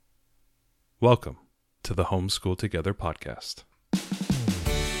Welcome to the Homeschool Together podcast.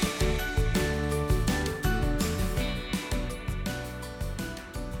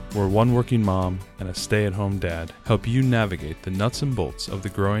 Where one working mom and a stay-at-home dad help you navigate the nuts and bolts of the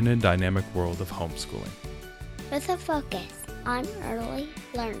growing and dynamic world of homeschooling. With a focus on early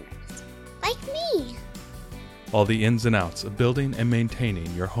learners, like me. All the ins and outs of building and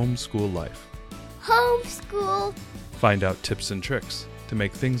maintaining your homeschool life. Homeschool. Find out tips and tricks to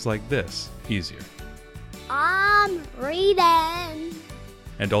make things like this easier. I'm reading.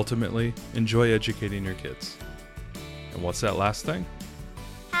 And ultimately, enjoy educating your kids. And what's that last thing?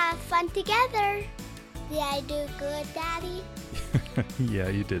 Have fun together. Did I do good, Daddy? Yeah,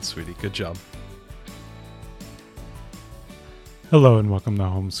 you did, sweetie. Good job. Hello and welcome to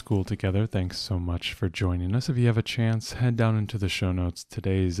Homeschool Together. Thanks so much for joining us. If you have a chance, head down into the show notes.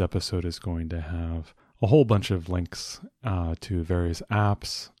 Today's episode is going to have a whole bunch of links to various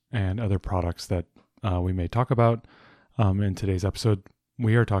apps and other products that we may talk about. In today's episode,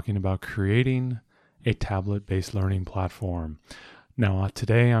 we are talking about creating a tablet-based learning platform. Now,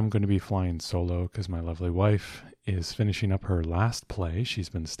 today I'm going to be flying solo because my lovely wife is finishing up her last play. She's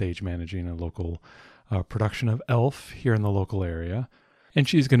been stage managing a local production of Elf here in the local area. And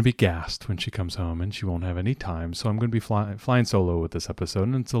she's going to be gassed when she comes home and she won't have any time. So I'm going to be flying solo with this episode.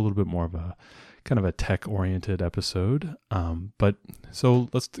 And it's a little bit more of a kind of a tech-oriented episode. But so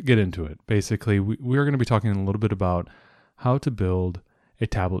let's get into it. Basically, we're going to be talking a little bit about how to build a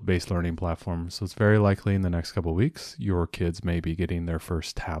tablet-based learning platform. So it's very likely in the next couple of weeks, your kids may be getting their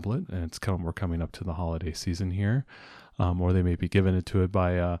first tablet. And we're coming up to the holiday season here. Or they may be given it to it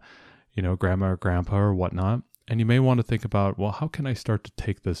by grandma or grandpa or whatnot. And you may want to think about, well, how can I start to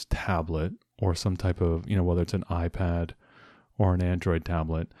take this tablet or some type of, whether it's an iPad or an Android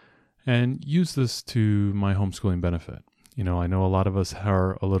tablet, and use this to my homeschooling benefit. I know a lot of us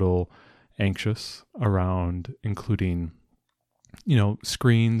are a little anxious around including,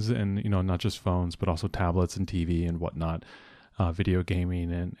 screens and, not just phones, but also tablets and TV and whatnot, video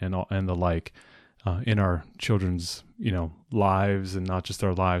gaming and the like, in our children's, lives, and not just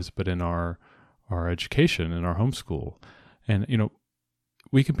our lives, but in our education and our homeschool. And,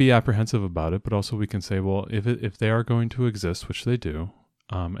 we can be apprehensive about it, but also we can say, well, if they are going to exist, which they do,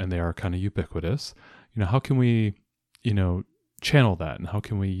 and they are kind of ubiquitous, how can we, channel that, and how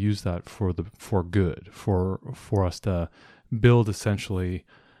can we use that for good, for us to build essentially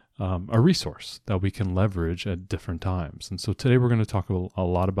a resource that we can leverage at different times. And so today we're going to talk a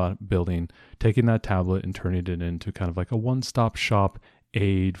lot about taking that tablet and turning it into kind of like a one-stop shop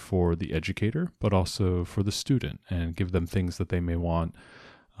aid for the educator, but also for the student, and give them things that they may want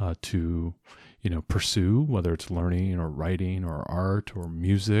to, pursue, whether it's learning or writing or art or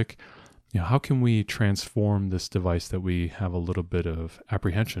music. How can we transform this device that we have a little bit of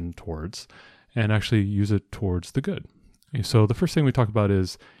apprehension towards and actually use it towards the good? So the first thing we talk about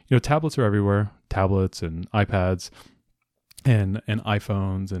is, tablets are everywhere. Tablets and iPads and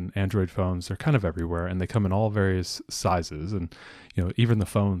iPhones and Android phones, they're kind of everywhere, and they come in all various sizes. And, even the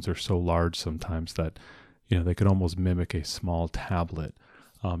phones are so large sometimes that, they could almost mimic a small tablet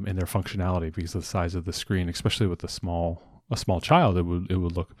in their functionality because of the size of the screen, especially with a small child. It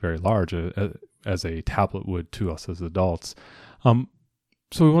would look very large as a tablet would to us as adults.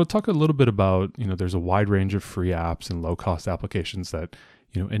 So we want to talk a little bit about, there's a wide range of free apps and low-cost applications that,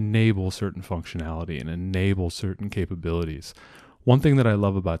 enable certain functionality and enable certain capabilities. One thing that I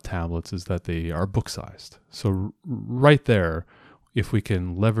love about tablets is that they are book-sized. So right there, if we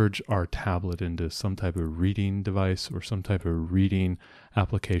can leverage our tablet into some type of reading device or some type of reading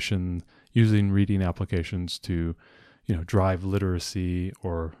application, using reading applications to, drive literacy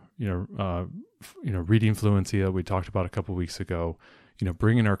or, reading fluency that we talked about a couple weeks ago,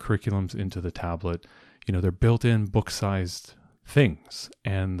 bringing our curriculums into the tablet, they're built-in book-sized things.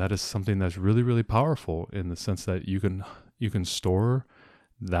 And that is something that's really, really powerful in the sense that you can store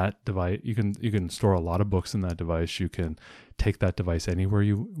that device. You can store a lot of books in that device. You can take that device anywhere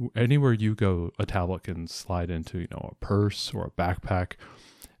you go. A tablet can slide into, a purse or a backpack.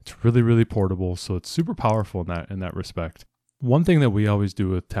 It's really, really portable. So it's super powerful in that respect. One thing that we always do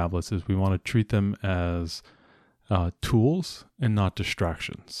with tablets is we want to treat them as tools and not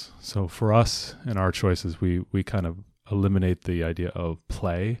distractions. So for us and our choices, we kind of eliminate the idea of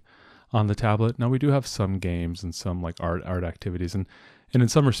play on the tablet. Now we do have some games and some like art activities, and in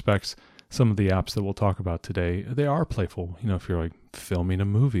some respects, some of the apps that we'll talk about today, they are playful. If you're like filming a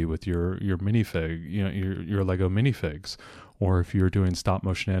movie with your minifig, your Lego minifigs, or if you're doing stop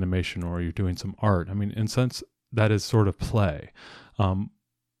motion animation, or you're doing some art. I mean, in a sense, that is sort of play.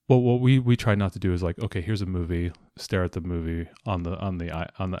 But what we try not to do is like, okay, here's a movie, stare at the movie on the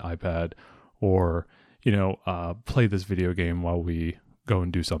iPad or, play this video game while we go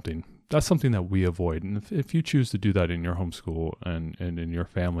and do something. That's something that we avoid. And if you choose to do that in your homeschool and in your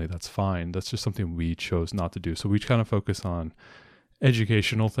family, that's fine. That's just something we chose not to do. So we kind of focus on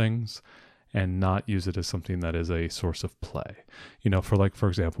educational things and not use it as something that is a source of play. For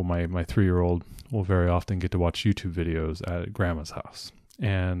example, my 3-year-old will very often get to watch YouTube videos at grandma's house.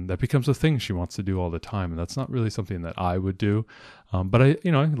 And that becomes a thing she wants to do all the time. And that's not really something that I would do. But I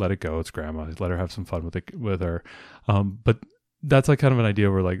let it go. It's grandma. I let her have some fun with her. But that's like kind of an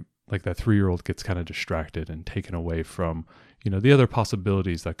idea where like that 3-year-old gets kind of distracted and taken away from, the other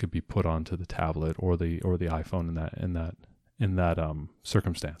possibilities that could be put onto the tablet or the iPhone in that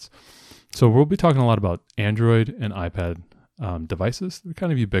circumstance. So we'll be talking a lot about Android and iPad devices. They're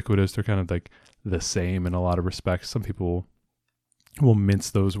kind of ubiquitous. They're kind of like the same in a lot of respects. Some people will mince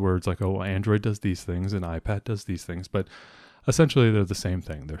those words like, oh, Android does these things and iPad does these things. But essentially, they're the same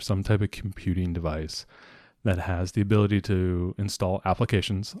thing. They're some type of computing device that has the ability to install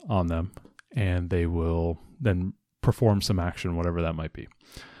applications on them, and they will then perform some action, whatever that might be.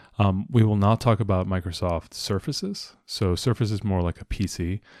 We will not talk about Microsoft Surfaces. So Surface is more like a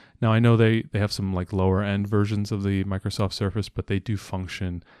PC. Now I know they have some like lower end versions of the Microsoft Surface, but they do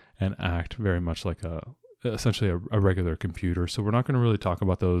function and act very much like essentially a regular computer. So we're not going to really talk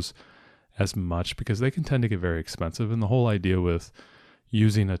about those as much because they can tend to get very expensive. And the whole idea with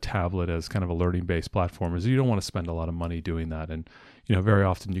using a tablet as kind of a learning-based platform is you don't want to spend a lot of money doing that. And, very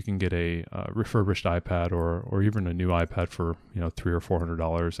often you can get a refurbished iPad or even a new iPad for, $300 or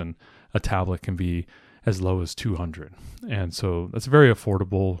 $400, and a tablet can be as low as $200. And so that's very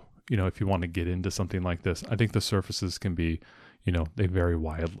affordable, if you want to get into something like this. I think the Surfaces can be, they vary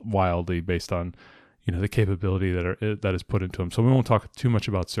wildly based on, the capability that is put into them. So we won't talk too much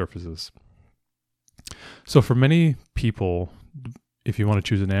about Surfaces. So for many people, if you want to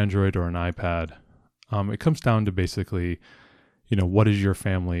choose an Android or an iPad, it comes down to basically, what is your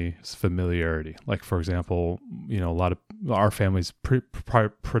family's familiarity? Like, for example, a lot of our family's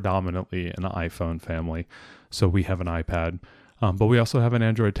predominantly an iPhone family. So we have an iPad, but we also have an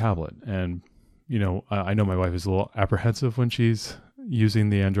Android tablet. And, I know my wife is a little apprehensive when she's using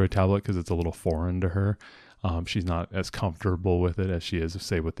the Android tablet because it's a little foreign to her. She's not as comfortable with it as she is,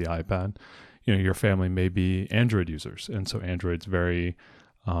 say, with the iPad. Your family may be Android users. And so Android's a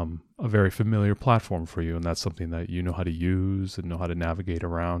very familiar platform for you. And that's something that you know how to use and know how to navigate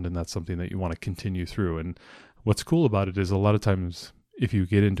around. And that's something that you want to continue through. And what's cool about it is a lot of times if you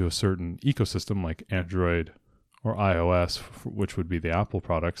get into a certain ecosystem like Android or iOS, which would be the Apple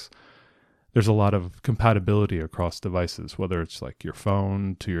products, there's a lot of compatibility across devices, whether it's like your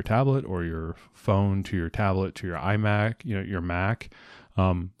phone to your tablet or your phone to your tablet to your iMac, your Mac.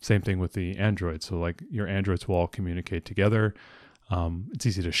 Same thing with the Android. So like your Androids will all communicate together. It's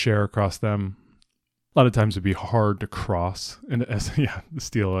easy to share across them. A lot of times it'd be hard to cross. And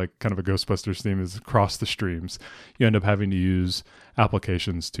steal like kind of a Ghostbusters theme is cross the streams. You end up having to use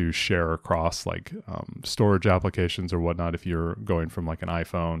applications to share across like storage applications or whatnot if you're going from like an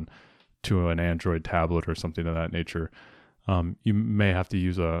iPhone to an Android tablet or something of that nature. You may have to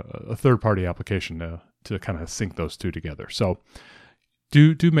use a third-party application to kind of sync those two together. So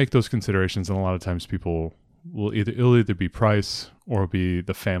do make those considerations, and a lot of times people will either be price or be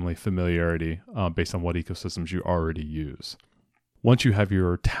the family familiarity based on what ecosystems you already use. Once you have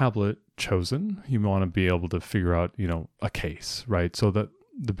your tablet chosen, you want to be able to figure out, a case, right? So that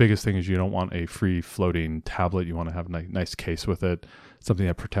the biggest thing is you don't want a free floating tablet. You want to have a nice case with it, something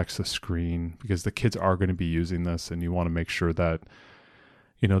that protects the screen, because the kids are going to be using this, and you want to make sure that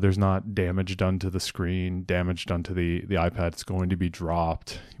there's not damage done to the screen, damage done to the iPad. It's going to be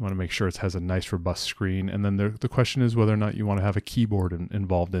dropped. You want to make sure it has a nice, robust screen. And then the question is whether or not you want to have a keyboard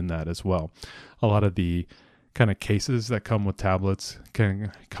involved in that as well. A lot of the kind of cases that come with tablets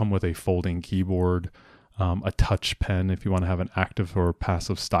can come with a folding keyboard, a touch pen if you want to have an active or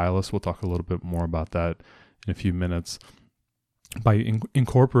passive stylus. We'll talk a little bit more about that in a few minutes. By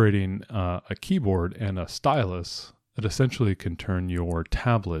incorporating a keyboard and a stylus, it essentially can turn your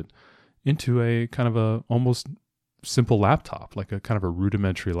tablet into a kind of a almost simple laptop, like a kind of a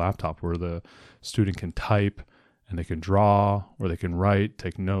rudimentary laptop where the student can type and they can draw or they can write,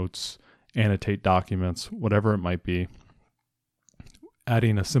 take notes, annotate documents, whatever it might be.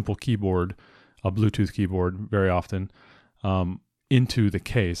 Adding a simple keyboard, a Bluetooth keyboard very often, into the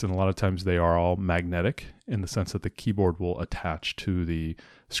case, and a lot of times they are all magnetic in the sense that the keyboard will attach to the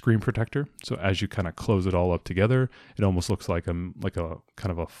screen protector. So as you kind of close it all up together, it almost looks like a kind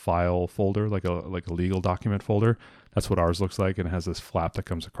of a file folder, like a legal document folder. That's what ours looks like, and it has this flap that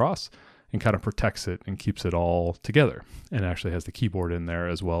comes across. and kind of protects it and keeps it all together. And actually has the keyboard in there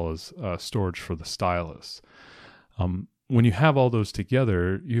as well as storage for the stylus. When you have all those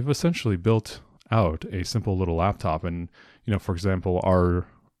together, you've essentially built out a simple little laptop. And, for example,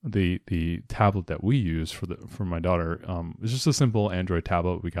 the tablet that we use for my daughter is just a simple Android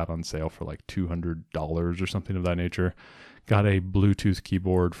tablet we got on sale for like $200 or something of that nature. Got a Bluetooth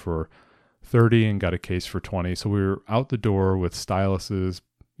keyboard for $30 and got a case for $20. So we were out the door with styluses,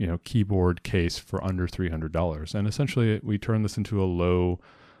 keyboard, case for under $300. And essentially we turned this into a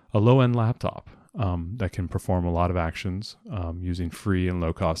low-end laptop that can perform a lot of actions using free and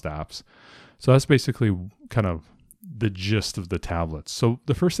low-cost apps. So that's basically kind of the gist of the tablets. So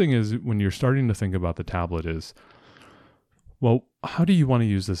the first thing is when you're starting to think about the tablet is, well, how do you want to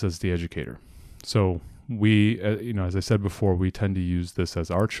use this as the educator? So we, as I said before, we tend to use this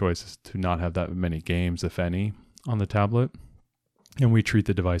as our choice to not have that many games, if any, on the tablet. And we treat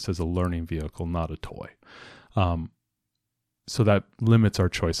the device as a learning vehicle, not a toy. So that limits our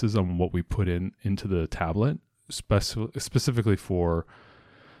choices on what we put into the tablet, specifically for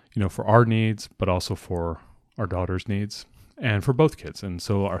our needs, but also for our daughter's needs and for both kids. And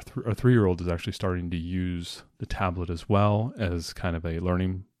so our 3-year-old is actually starting to use the tablet as well as kind of a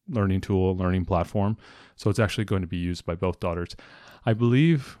learning tool, learning platform. So it's actually going to be used by both daughters. I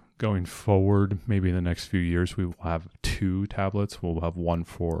believe going forward, maybe in the next few years, we will have 2 tablets. We'll have one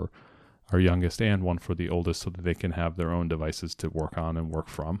for our youngest and one for the oldest so that they can have their own devices to work on and work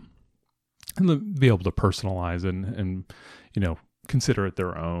from. And be able to personalize and consider it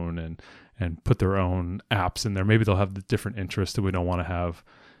their own and put their own apps in there. Maybe they'll have the different interests that we don't want to have,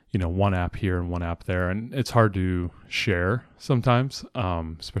 one app here and one app there. And it's hard to share sometimes,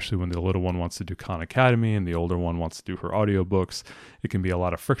 especially when the little one wants to do Khan Academy and the older one wants to do her audiobooks. It can be a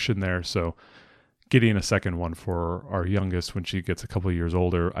lot of friction there. So getting a second one for our youngest when she gets a couple of years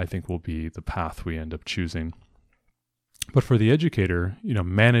older, I think will be the path we end up choosing. But for the educator,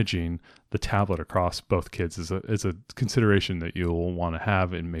 managing the tablet across both kids is a consideration that you'll want to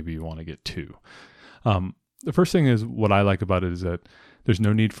have, and maybe you want to get 2. The first thing is what I like about it is that there's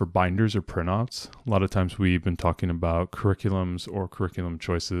no need for binders or printouts. A lot of times we've been talking about curriculums or curriculum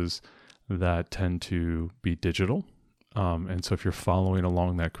choices that tend to be digital. And so if you're following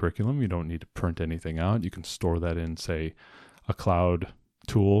along that curriculum, you don't need to print anything out. You can store that in, say, a cloud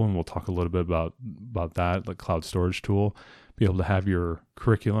tool, and we'll talk a little bit about that, like cloud storage tool. Be able to have your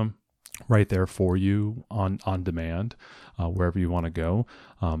curriculum right there for you on demand, wherever you want to go.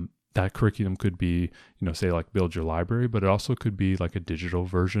 That curriculum could be, say like Build Your Library, but it also could be like a digital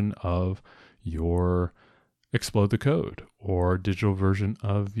version of your Explode the Code or digital version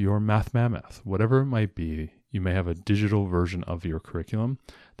of your Math Mammoth, whatever it might be. You may have a digital version of your curriculum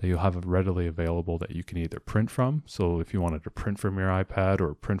that you'll have readily available that you can either print from. So if you wanted to print from your iPad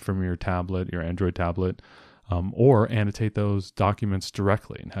or print from your tablet, your Android tablet, or annotate those documents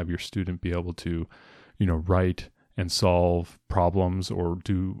directly and have your student be able to, write and solve problems or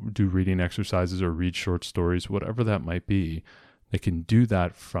do reading exercises or read short stories, whatever that might be, they can do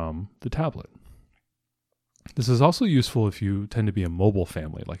that from the tablet. This is also useful if you tend to be a mobile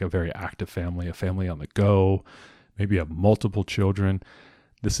family, like a very active family, a family on the go, maybe you have multiple children.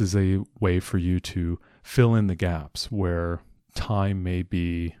 This is a way for you to fill in the gaps where time may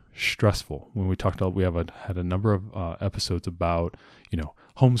be stressful. When we talked about, we had a number of episodes about,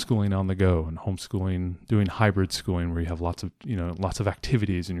 homeschooling on the go and homeschooling, doing hybrid schooling where you have lots of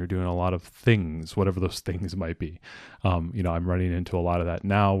activities and you're doing a lot of things, whatever those things might be. I'm running into a lot of that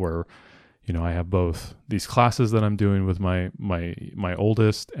now where, I have both these classes that I'm doing with my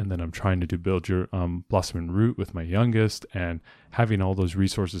oldest, and then I'm trying to do Build Your Blossom and Root with my youngest, and having all those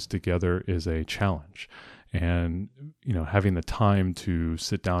resources together is a challenge. And, having the time to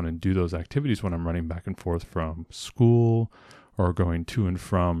sit down and do those activities when I'm running back and forth from school or going to and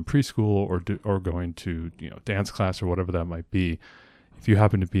from preschool or going to, dance class or whatever that might be. If you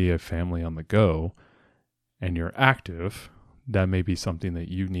happen to be a family on the go and you're active, that may be something that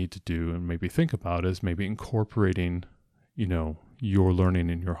you need to do and maybe think about is maybe incorporating, your learning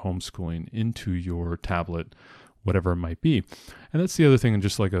and your homeschooling into your tablet, whatever it might be. And that's the other thing, and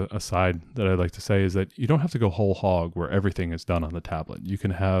just like a side that I'd like to say is that you don't have to go whole hog where everything is done on the tablet. You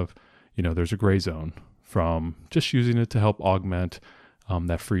can have, there's a gray zone from just using it to help augment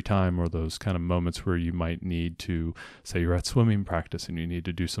that free time or those kind of moments where you might need to, say you're at swimming practice and you need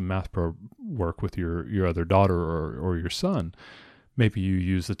to do some math work with your other daughter or your son. Maybe you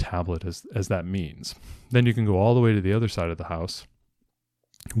use the tablet as that means. Then you can go all the way to the other side of the house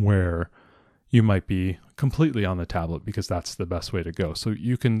where you might be completely on the tablet because that's the best way to go. So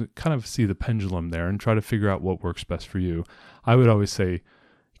you can kind of see the pendulum there and try to figure out what works best for you. I would always say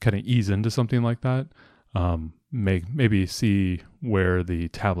kind of ease into something like that, maybe see where the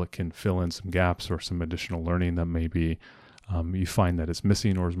tablet can fill in some gaps or some additional learning that maybe you find that it's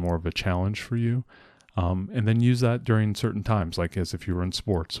missing or is more of a challenge for you. And then use that during certain times, like as if you were in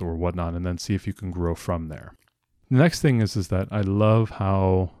sports or whatnot, and then see if you can grow from there. The next thing is that I love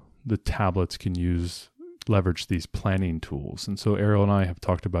how the tablets can leverage these planning tools. And so Ariel and I have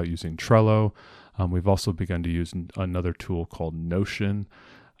talked about using Trello. We've also begun to use another tool called Notion.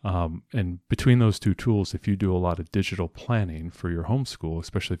 And between those two tools, if you do a lot of digital planning for your homeschool,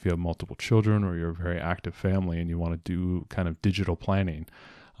 especially if you have multiple children or you're a very active family and you want to do kind of digital planning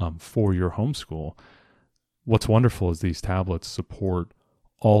for your homeschool, what's wonderful is these tablets support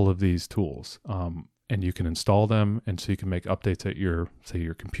all of these tools. And you can install them, and so you can make updates at your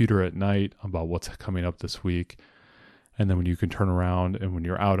computer at night about what's coming up this week. And then when you can turn around and when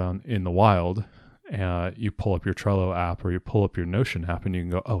you're out in the wild, you pull up your Trello app or you pull up your Notion app and you can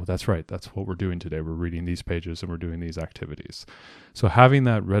go, oh, that's right. That's what we're doing today. We're reading these pages and we're doing these activities. So having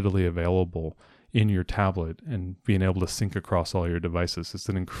that readily available in your tablet and being able to sync across all your devices is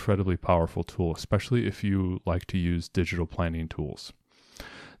an incredibly powerful tool, especially if you like to use digital planning tools.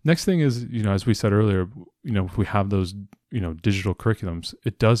 Next thing is, as we said earlier, if we have those, digital curriculums,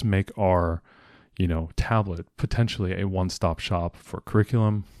 it does make our, tablet potentially a one-stop shop for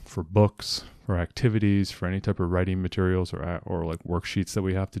curriculum, for books, for activities, for any type of writing materials or like worksheets that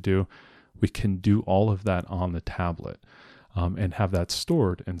we have to do. We can do all of that on the tablet and have that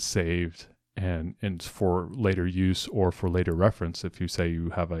stored and saved and for later use or for later reference. If you say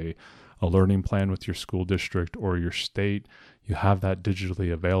you have a learning plan with your school district or your state, you have that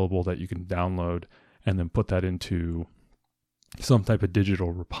digitally available that you can download and then put that into some type of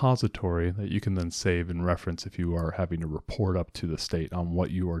digital repository that you can then save and reference if you are having to report up to the state on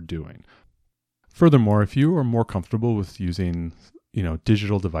what you are doing. Furthermore, if you are more comfortable with using,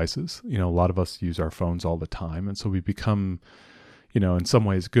 digital devices, a lot of us use our phones all the time. And so we become, in some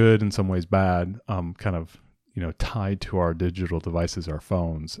ways good, in some ways bad, kind of, tied to our digital devices, our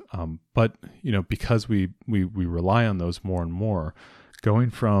phones. But, because we rely on those more and more, going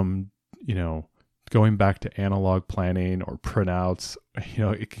back to analog planning or printouts,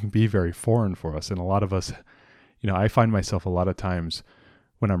 it can be very foreign for us. And a lot of us, I find myself a lot of times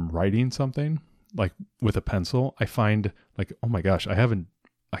when I'm writing something, like with a pencil, I find like, oh my gosh, I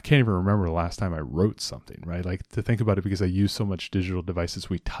can't even remember the last time I wrote something, right? Like to think about it, because I use so much digital devices,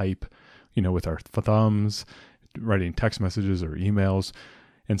 we type, with our thumbs, writing text messages or emails.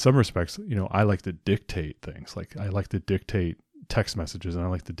 In some respects, I like to dictate things. Like I like to dictate text messages and I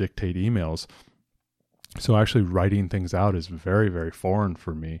like to dictate emails. So actually writing things out is very, very foreign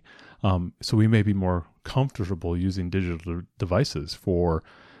for me. So we may be more comfortable using digital devices for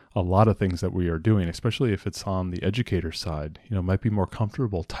a lot of things that we are doing, especially if it's on the educator side. Might be more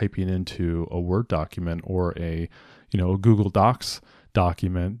comfortable typing into a Word document or a Google Docs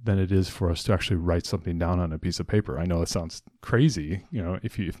document than it is for us to actually write something down on a piece of paper. I know it sounds crazy.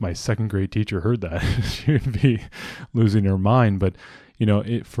 If my second grade teacher heard that, she would be losing her mind. But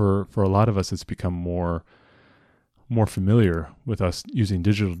for a lot of us, it's become more familiar with us using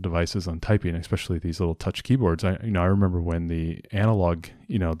digital devices on typing, especially these little touch keyboards. I remember when the analog,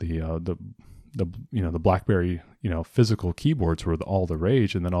 the BlackBerry, physical keyboards were all the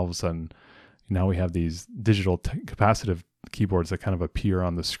rage, and then all of a sudden, now we have these digital capacitive keyboards that kind of appear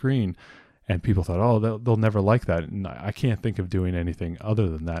on the screen, and people thought, oh, they'll never like that. And I can't think of doing anything other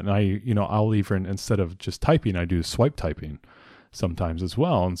than that. And I'll even, instead of just typing, I do swipe typing sometimes as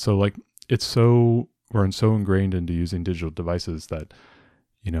well. And so like, we're so ingrained into using digital devices that,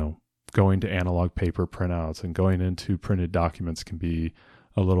 going to analog paper printouts and going into printed documents can be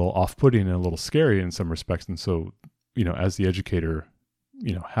a little off-putting and a little scary in some respects. And so, as the educator,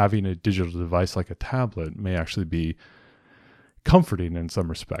 having a digital device like a tablet may actually be comforting in some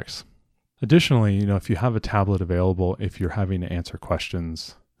respects. Additionally, if you have a tablet available, if you're having to answer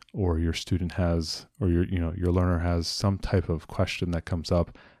questions or your student has, or your learner has some type of question that comes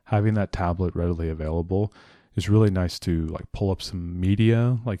up, having that tablet readily available is really nice to like pull up some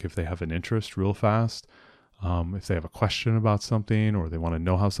media, like if they have an interest real fast, if they have a question about something or they want to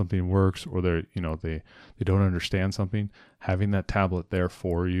know how something works, or they don't understand something, having that tablet there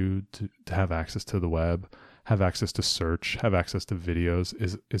for you to have access to the web, have access to search, have access to videos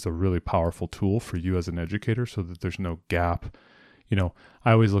is a really powerful tool for you as an educator, so that there's no gap.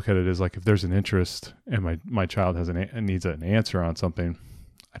 I always look at it as like, if there's an interest and my child needs an answer on something,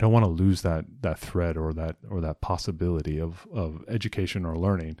 I don't want to lose that thread or that possibility of education or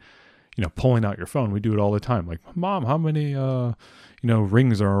learning. Pulling out your phone, we do it all the time. Like, Mom, how many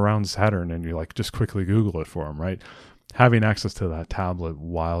rings are around Saturn? And you like just quickly Google it for them, right? having access to that tablet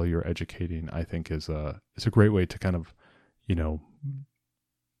while you're educating, I think is a great way to kind of,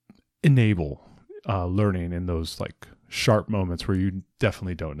 enable learning in those like sharp moments where you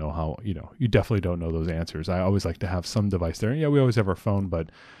definitely don't know how, you definitely don't know those answers. I always like to have some device there. Yeah, we always have our phone, but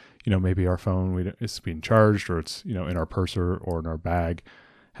maybe our phone, it's being charged, or it's, in our purse or in our bag.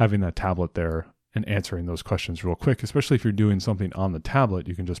 Having that tablet there and answering those questions real quick, especially if you're doing something on the tablet,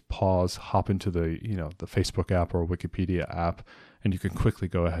 you can just pause, hop into the, the Facebook app or Wikipedia app, and you can quickly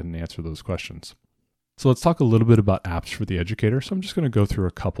go ahead and answer those questions. So let's talk a little bit about apps for the educator. So I'm just going to go through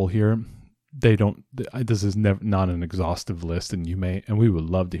a couple here. This is not an exhaustive list, and we would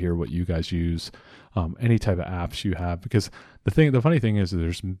love to hear what you guys use, any type of apps you have, because the funny thing is that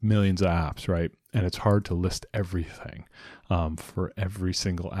there's millions of apps, right? And it's hard to list everything, for every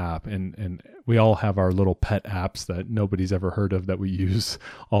single app. And we all have our little pet apps that nobody's ever heard of that we use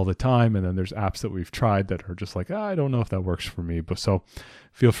all the time. And then there's apps that we've tried that are just like, I don't know if that works for me. But so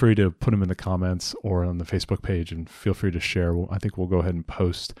feel free to put them in the comments or on the Facebook page, and feel free to share. I think we'll go ahead and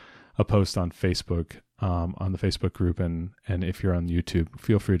post a post on Facebook, on the Facebook group. And if you're on YouTube,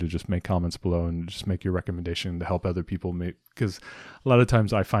 feel free to just make comments below and just make your recommendation to help other people make, because a lot of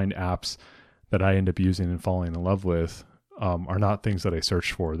times I find apps that I end up using and falling in love with, are not things that I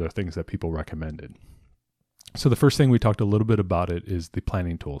searched for. They're things that people recommended. So the first thing we talked a little bit about it is the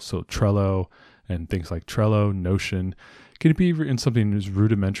planning tools. So Trello and things like Trello, Notion. Can it be in something as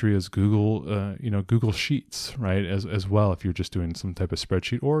rudimentary as Google, Google Sheets, right? As well, if you're just doing some type of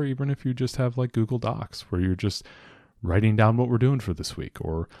spreadsheet, or even if you just have like Google Docs where you're just writing down what we're doing for this week,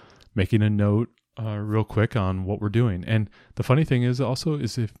 or making a note real quick on what we're doing. And the funny thing is also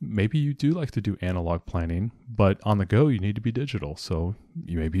is if maybe you do like to do analog planning, but on the go, you need to be digital. So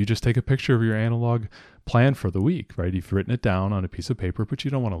maybe you just take a picture of your analog plan for the week, right? You've written it down on a piece of paper, but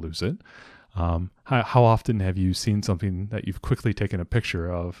you don't want to lose it. How often have you seen something that you've quickly taken a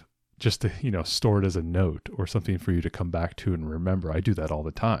picture of just to, store it as a note or something for you to come back to and remember? I do that all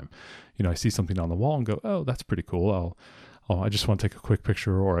the time. I see something on the wall and go, oh, that's pretty cool. I just want to take a quick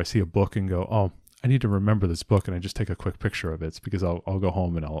picture. Or I see a book and go, oh, I need to remember this book, and I just take a quick picture of it. It's because I'll go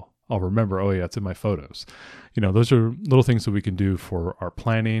home and I'll remember, oh yeah, it's in my photos. Those are little things that we can do for our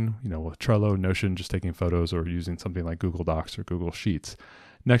planning, with Trello, Notion, just taking photos, or using something like Google Docs or Google Sheets.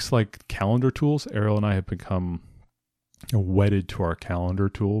 Next, like calendar tools, Ariel and I have become wedded to our calendar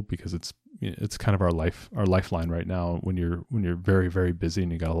tool because it's kind of our lifeline right now when you're very, very busy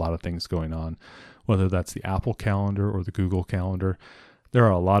and you got a lot of things going on, whether that's the Apple Calendar or the Google Calendar. There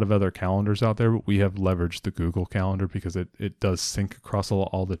are a lot of other calendars out there, but we have leveraged the Google Calendar because it does sync across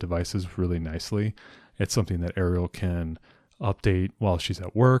all the devices really nicely. It's something that Ariel can update while she's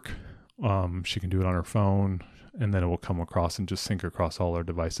at work. She can do it on her phone, and then it will come across and just sync across all our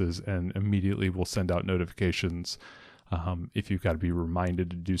devices, and immediately we'll send out notifications if you've got to be reminded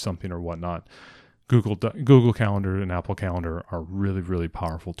to do something or whatnot. Google Calendar and Apple Calendar are really, really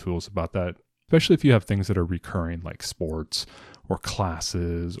powerful tools about that, especially if you have things that are recurring like sports or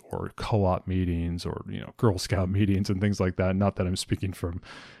classes or co-op meetings or, Girl Scout meetings and things like that. Not that I'm speaking from,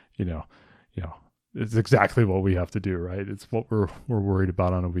 it's exactly what we have to do, right? It's what we're worried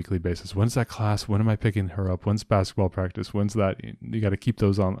about on a weekly basis. When's that class? When am I picking her up? When's basketball practice? When's that? You got to keep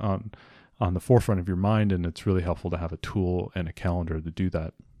those on the forefront of your mind. And it's really helpful to have a tool and a calendar to do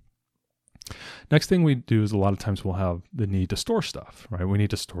that. Next thing we do is a lot of times we'll have the need to store stuff, right? We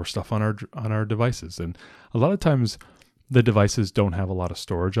need to store stuff on our devices. And a lot of times the devices don't have a lot of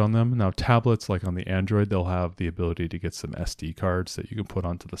storage on them. Now tablets, like on the Android, they'll have the ability to get some SD cards that you can put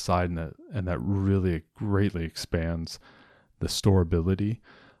onto the side, and that really greatly expands the storability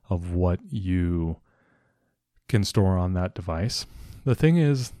of what you can store on that device. The thing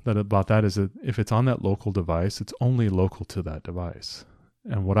is that if it's on that local device, it's only local to that device.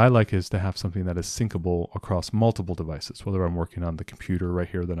 And what I like is to have something that is syncable across multiple devices, whether I'm working on the computer right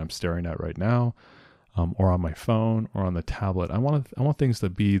here that I'm staring at right now, or on my phone or on the tablet. I want things to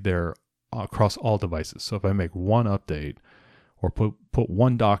be there across all devices. So if I make one update or put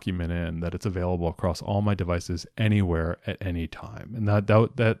one document in, that it's available across all my devices anywhere at any time. And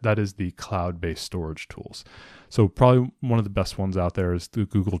that is the cloud-based storage tools. So probably one of the best ones out there is the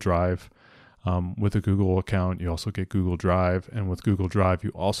Google Drive. With a Google account, you also get Google Drive. And with Google Drive,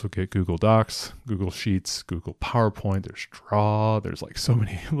 you also get Google Docs, Google Sheets, Google PowerPoint, there's Draw, there's like so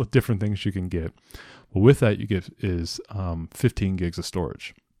many different things you can get. But with that, you get is 15 gigs of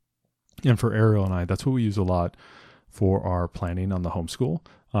storage. And for Ariel and I, that's what we use a lot for our planning on the homeschool,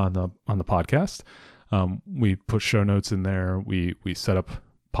 on the podcast. We put show notes in there. We set up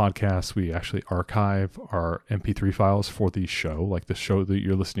podcasts, we actually archive our MP3 files for the show. Like the show that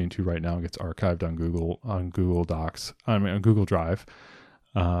you're listening to right now gets archived on Google Docs, on Google Drive.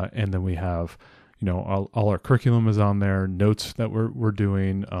 And then we have, all our curriculum is on there, notes that we're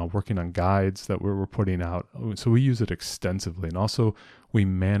doing, working on guides that we're putting out. So we use it extensively. And also we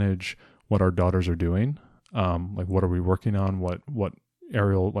manage what our daughters are doing. Like what are we working on? What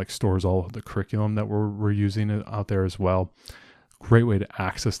Ariel stores all of the curriculum that we're using out there as well. Great way to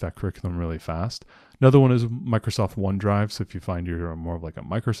access that curriculum really fast. Another one is Microsoft OneDrive. So if you find you're more of like a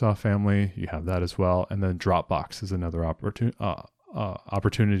Microsoft family, you have that as well. And then Dropbox is another opportunity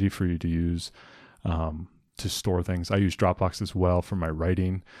for you to use to store things. I use Dropbox as well for my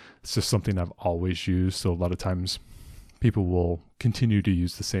writing. It's just something I've always used. So a lot of times people will continue to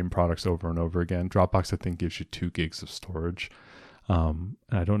use the same products over and over again. Dropbox, I think, gives you 2 gigs of storage. And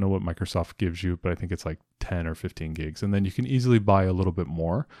I don't know what Microsoft gives you, but I think it's like 10 or 15 gigs. And then you can easily buy a little bit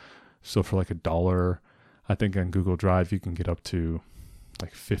more. So for like $1, I think on Google Drive, you can get up to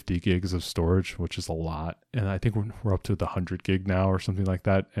like 50 gigs of storage, which is a lot. And I think we're up to the 100 gig now or something like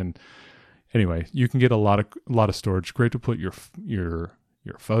that. And anyway, you can get a lot of storage. Great to put your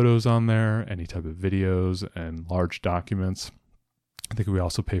photos on there, any type of videos and large documents. I think we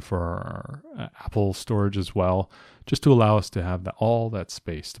also pay for our Apple storage as well, just to allow us to have all that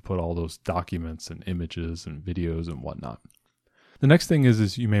space to put all those documents and images and videos and whatnot. The next thing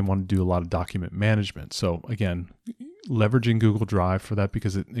is you may want to do a lot of document management. So again, leveraging Google Drive for that,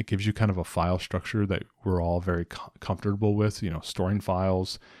 because it gives you kind of a file structure that we're all very comfortable with, storing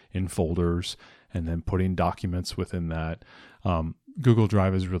files in folders and then putting documents within that. Google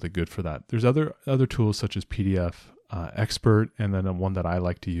Drive is really good for that. There's other tools such as PDF Expert, and then one that I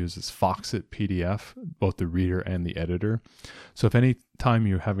like to use is Foxit PDF, both the reader and the editor. So if any time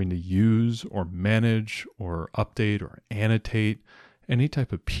you're having to use or manage or update or annotate any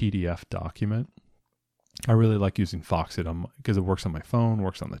type of PDF document, I really like using Foxit because it works on my phone,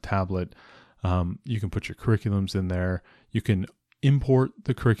 works on the tablet. You can put your curriculums in there. You can import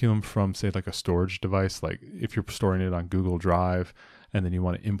the curriculum from, say, like a storage device. Like if you're storing it on Google Drive and then you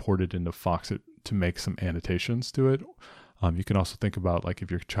want to import it into Foxit to make some annotations to it. You can also think about like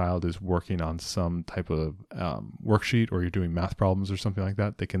if your child is working on some type of worksheet or you're doing math problems or something like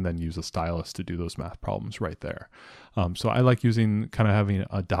that, they can then use a stylus to do those math problems right there. So I like having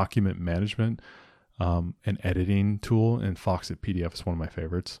a document management and editing tool, and Foxit PDF is one of my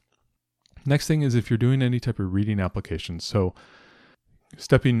favorites. Next thing is if you're doing any type of reading applications. So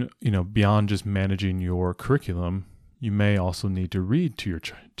stepping, beyond just managing your curriculum, you may also need to read to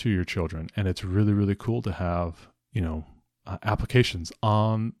your children, and it's really, really cool to have applications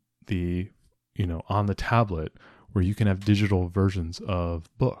on the tablet where you can have digital versions of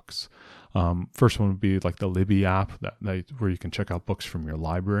books. First one would be like the Libby app where you can check out books from your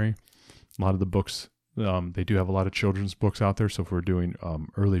library. A lot of the books, they do have a lot of children's books out there. So if we're doing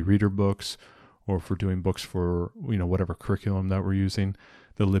early reader books, or if we're doing books for whatever curriculum that we're using,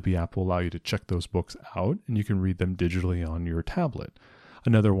 the Libby app will allow you to check those books out and you can read them digitally on your tablet.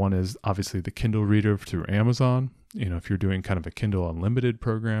 Another one is obviously the Kindle Reader through Amazon. If you're doing kind of a Kindle Unlimited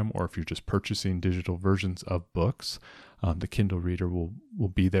program, or if you're just purchasing digital versions of books, the Kindle Reader will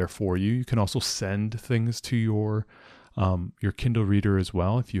be there for you. You can also send things to your Kindle Reader as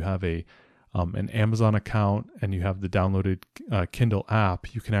well. If you have an Amazon account and you have the downloaded Kindle app,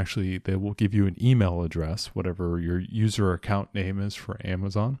 they will give you an email address, whatever your user account name is for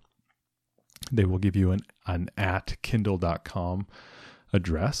Amazon. They will give you an @kindle.com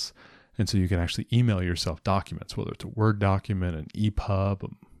address. And so you can actually email yourself documents, whether it's a Word document, an EPUB.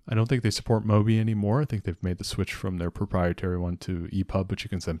 I don't think they support Mobi anymore. I think they've made the switch from their proprietary one to EPUB, but you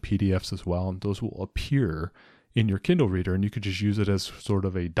can send PDFs as well. And those will appear in your Kindle Reader, and you could just use it as sort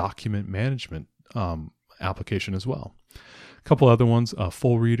of a document management application as well. A couple other ones,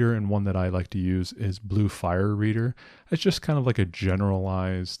 Full Reader, and one that I like to use is Blue Fire Reader. It's just kind of like a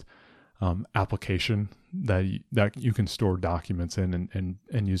generalized application that you can store documents in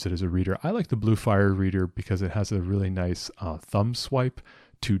and use it as a reader. I like the Blue Fire Reader because it has a really nice thumb swipe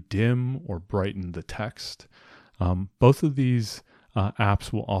to dim or brighten the text. Both of these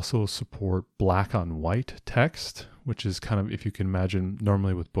apps will also support black on white text, which is kind of, if you can imagine,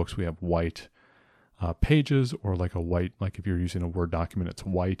 normally with books we have white pages, or like a white, like if you're using a Word document, it's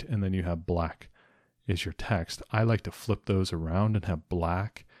white and then you have black is your text. I like to flip those around and have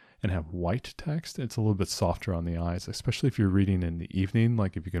black and have white text. It's a little bit softer on the eyes, especially if you're reading in the evening.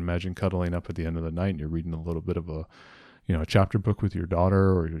 Like if you can imagine cuddling up at the end of the night and you're reading a little bit of a chapter book with your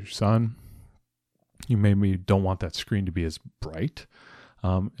daughter or your son. You maybe don't want that screen to be as bright,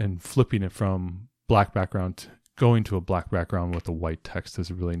 and flipping it from black background going to a black background with a white text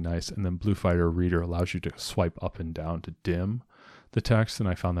is really nice. And then Bluefighter Reader allows you to swipe up and down to dim the text. And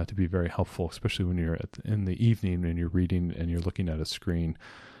I found that to be very helpful, especially when you're in the evening and you're reading and you're looking at a screen.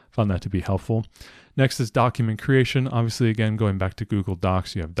 Found that to be helpful. Next is document creation. Obviously, again, going back to Google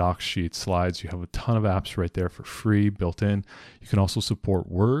Docs, you have Docs, Sheets, Slides. You have a ton of apps right there for free built in. You can also support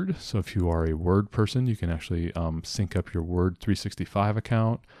Word. So if you are a Word person, you can actually sync up your Word 365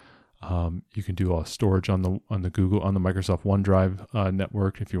 account. You can do storage on the Microsoft OneDrive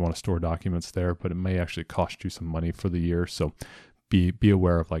network if you want to store documents there, but it may actually cost you some money for the year. So be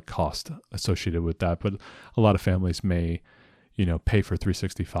aware of like cost associated with that. But a lot of families may pay for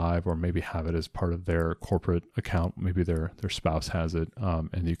 365 or maybe have it as part of their corporate account. Maybe their spouse has it,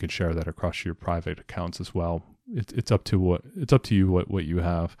 and you can share that across your private accounts as well. It's up to you what you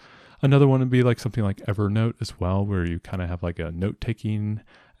have. Another one would be like something like Evernote as well, where you kind of have like a note-taking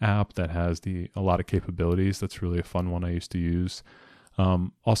app that has a lot of capabilities. That's really a fun one I used to use.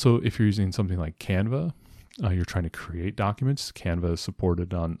 Also, if you're using something like Canva, you're trying to create documents, Canva is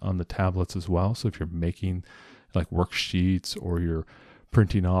supported on the tablets as well. So if you're making like worksheets or you're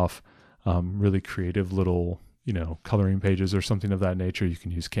printing off really creative little, coloring pages or something of that nature, you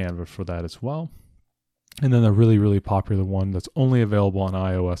can use Canva for that as well. And then a really, really popular one that's only available on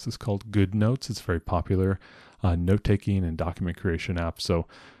iOS is called GoodNotes. It's very popular note-taking and document creation app. So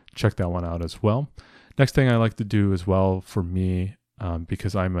check that one out as well. Next thing I like to do as well for me,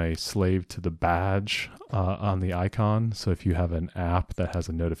 because I'm a slave to the badge on the icon. So if you have an app that has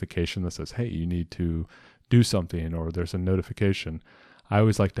a notification that says, hey, you need to do something, or there's a notification, I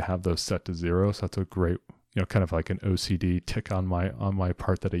always like to have those set to 0. So that's a great, kind of like an OCD tick on my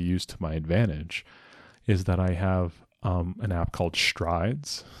part that I use to my advantage, is that I have an app called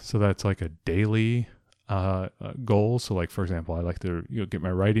Strides. So that's like a daily goal. So like, for example, I like to get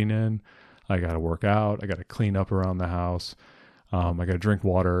my writing in, I got to work out, I got to clean up around the house, I got to drink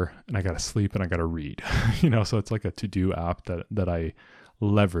water, and I got to sleep, and I got to read, so it's like a to-do app that I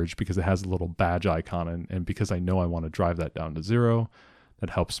leverage because it has a little badge icon, and because I know I want to drive that down to 0,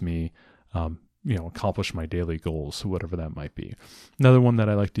 that helps me accomplish my daily goals, so whatever that might be. Another one that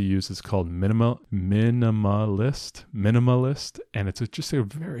I like to use is called Minimalist, and it's just a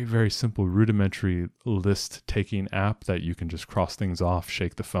very, very simple rudimentary list taking app that you can just cross things off,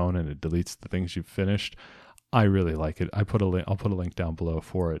 shake the phone, and it deletes the things you've finished. I really like it. I'll put a link down below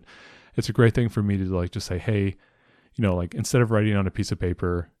for it. It's a great thing for me to like just say, hey, like instead of writing on a piece of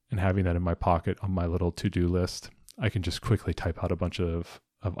paper and having that in my pocket on my little to-do list, I can just quickly type out a bunch of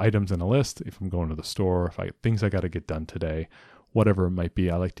items in a list. If I'm going to the store, things I got to get done today, whatever it might be,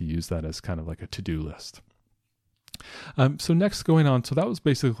 I like to use that as kind of like a to-do list. So next going on, so that was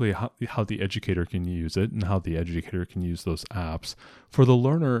basically how the educator can use it and how the educator can use those apps. For the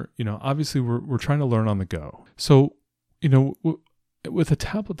learner, obviously we're trying to learn on the go. So, with a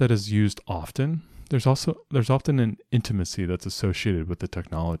tablet that is used often, there's often an intimacy that's associated with the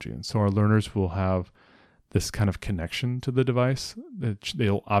technology. And so our learners will have this kind of connection to the device.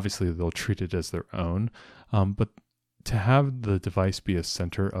 They'll treat it as their own. But to have the device be a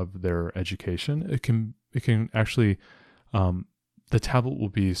center of their education, it can actually, the tablet will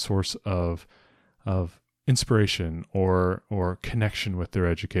be a source of inspiration or connection with their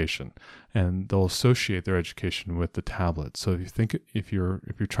education, and they'll associate their education with the tablet. So if you're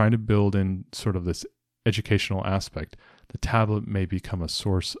trying to build in sort of this educational aspect, the tablet may become a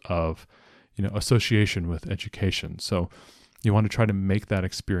source of association with education. So you want to try to make that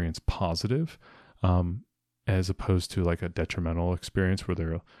experience positive, as opposed to like a detrimental experience where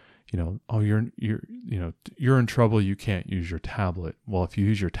they're you're in trouble, you can't use your tablet. Well, if you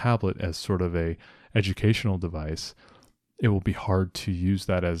use your tablet as sort of a educational device, it will be hard to use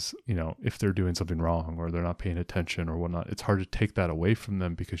that as, if they're doing something wrong or they're not paying attention or whatnot. It's hard to take that away from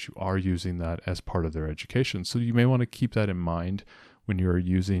them because you are using that as part of their education. So you may want to keep that in mind when you're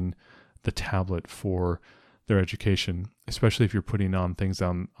using the tablet for their education, especially if you're putting on things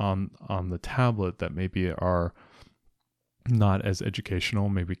on the tablet that maybe are not as educational,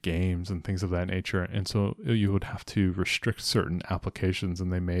 maybe games and things of that nature. And so you would have to restrict certain applications,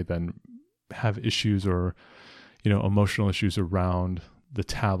 and they may then have issues or, emotional issues around the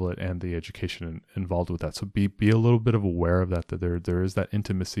tablet and the education involved with that. So be a little bit of aware of that there is that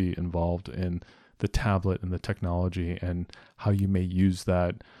intimacy involved in the tablet and the technology, and how you may use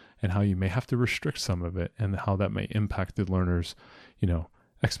that and how you may have to restrict some of it, and how that may impact the learner's,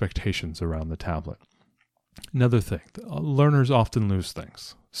 expectations around the tablet. Another thing, learners often lose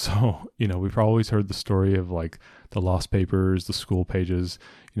things. So, we've always heard the story of like the lost papers, the school pages,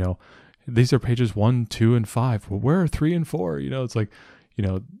 these are pages 1, 2, and 5. Well, where are 3 and 4? It's like,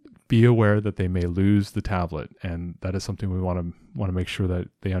 be aware that they may lose the tablet, and that is something we want to make sure that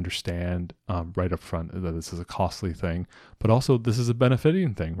they understand right up front, that this is a costly thing, but also this is a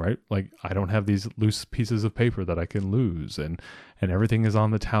benefiting thing, right? Like, I don't have these loose pieces of paper that I can lose, and everything is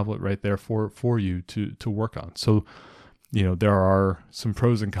on the tablet right there for you to work on. So, there are some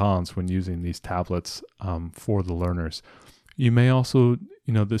pros and cons when using these tablets for the learners. You may also,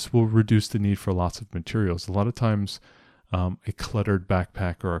 this will reduce the need for lots of materials. A lot of times, a cluttered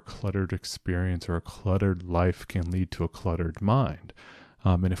backpack or a cluttered experience or a cluttered life can lead to a cluttered mind.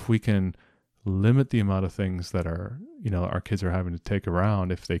 And if we can limit the amount of things that our kids are having to take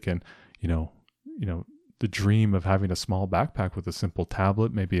around, if they can, the dream of having a small backpack with a simple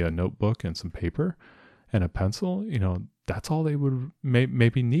tablet, maybe a notebook and some paper and a pencil, that's all they would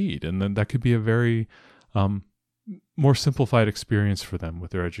maybe need. And then that could be a very more simplified experience for them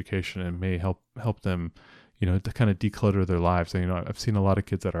with their education, and may help them to kind of declutter their lives. And, I've seen a lot of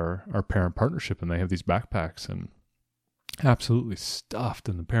kids that are parent partnership, and they have these backpacks and absolutely stuffed,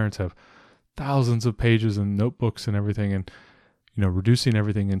 and the parents have thousands of pages and notebooks and everything. And, reducing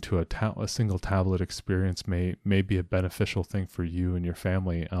everything into a single tablet experience may be a beneficial thing for you and your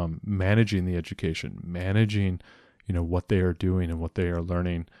family. Managing the education, managing, what they are doing and what they are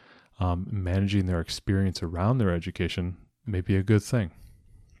learning, managing their experience around their education may be a good thing.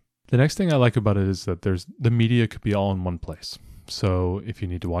 The next thing I like about it is that the media could be all in one place. So if you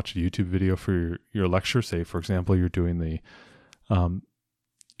need to watch a YouTube video for your lecture, say, for example, you're doing the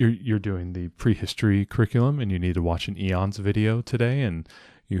prehistory curriculum and you need to watch an eons video today, and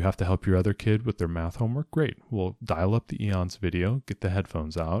you have to help your other kid with their math homework, great. We'll dial up the eons video, get the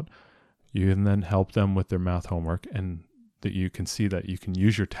headphones out. You can then help them with their math homework, and that you can see that you can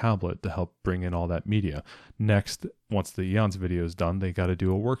use your tablet to help bring in all that media. Next, once the eons video is done, they got to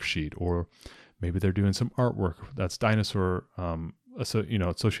do a worksheet, or maybe they're doing some artwork that's dinosaur,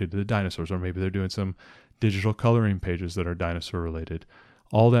 associated to dinosaurs, or maybe they're doing some digital coloring pages that are dinosaur related.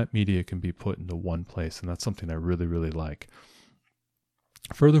 All that media can be put into one place, and that's something I really, really like.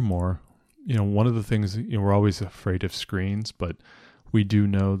 Furthermore, one of the things, we're always afraid of screens, but we do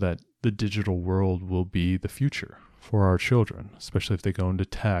know that the digital world will be the future for our children, especially if they go into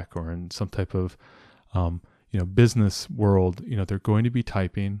tech or in some type of, business world. They're going to be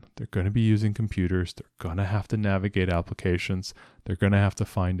typing, they're going to be using computers, they're going to have to navigate applications, they're going to have to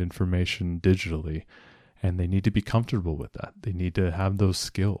find information digitally, and they need to be comfortable with that. They need to have those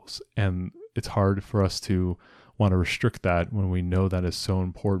skills. And it's hard for us to want to restrict that when we know that is so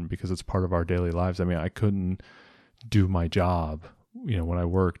important, because it's part of our daily lives. I mean, I couldn't do my job, when I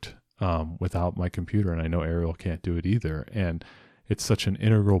worked without my computer, and I know Ariel can't do it either. And it's such an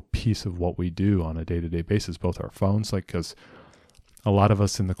integral piece of what we do on a day-to-day basis, both our phones, because a lot of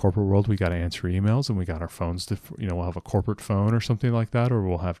us in the corporate world, we got to answer emails, and we got our phones to, we'll have a corporate phone or something like that, or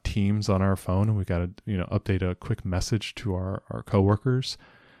we'll have Teams on our phone, and we got to, update a quick message to our coworkers.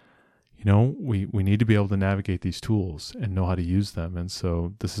 We need to be able to navigate these tools and know how to use them. And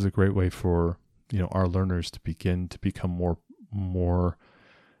so this is a great way for, our learners to begin to become more,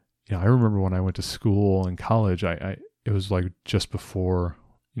 I remember when I went to school and college, it was like just before,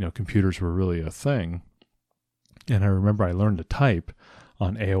 computers were really a thing. And I remember I learned to type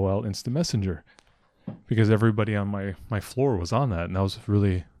on AOL Instant Messenger because everybody on my floor was on that. And that was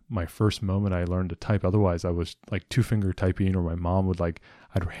really my first moment I learned to type. Otherwise, I was like 2-finger typing, or my mom would I'd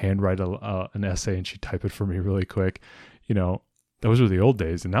handwrite an essay and she'd type it for me really quick. Those were the old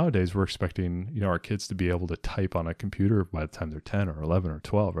days. And nowadays we're expecting, our kids to be able to type on a computer by the time they're 10 or 11 or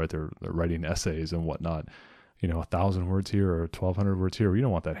 12, right? They're writing essays and whatnot, 1,000 words here or 1,200 words here. You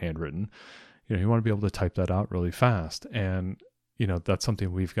don't want that handwritten. You want to be able to type that out really fast. And, that's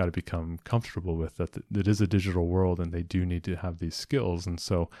something we've got to become comfortable with, that it is a digital world and they do need to have these skills. And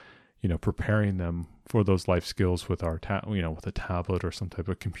so, preparing them for those life skills with our, with a tablet or some type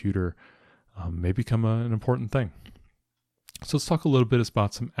of computer may become an important thing. So let's talk a little bit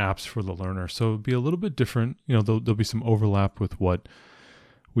about some apps for the learner. So it'll be a little bit different. There'll be some overlap with what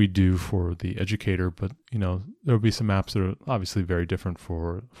we do for the educator, but, there'll be some apps that are obviously very different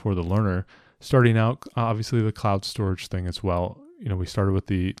for the learner. Starting out, obviously the cloud storage thing as well. We started with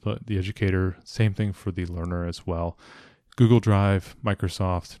the educator, same thing for the learner as well. Google Drive,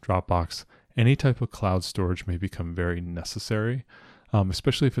 Microsoft, Dropbox, any type of cloud storage may become very necessary,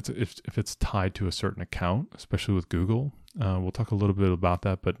 especially if it's tied to a certain account, especially with Google. We'll talk a little bit about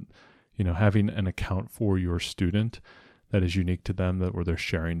that, but having an account for your student that is unique to them, where they're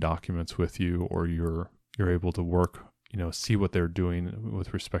sharing documents with you, or you're able to work, see what they're doing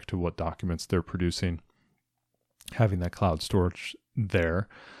with respect to what documents they're producing, having that cloud storage there.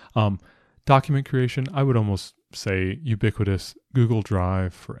 Document creation, I would almost say ubiquitous Google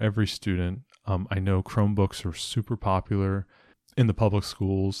Drive for every student. I know Chromebooks are super popular in the public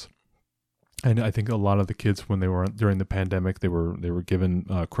schools. And I think a lot of the kids, when they were during the pandemic, they were given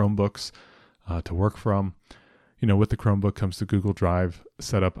Chromebooks to work from. With the Chromebook comes the Google Drive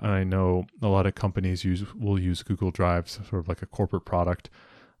setup, and I know a lot of companies will use Google Drive, sort of like a corporate product.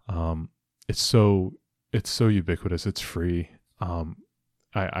 It's so ubiquitous. It's free.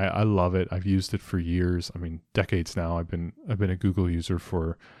 I love it. I've used it for years. I mean, decades now. I've been a Google user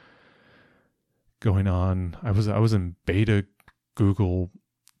for going on. I was in beta Google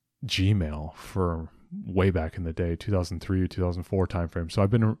Gmail for way back in the day, 2003 or 2004 timeframe. So I've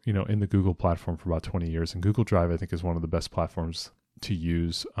been, in the Google platform for about 20 years, and Google Drive, I think, is one of the best platforms to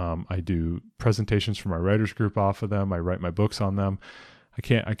use. I do presentations for my writers group off of them. I write my books on them. I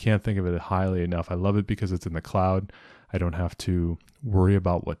can't think of it highly enough. I love it because it's in the cloud. I don't have to worry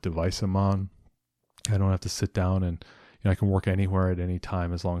about what device I'm on. I don't have to sit down and, I can work anywhere at any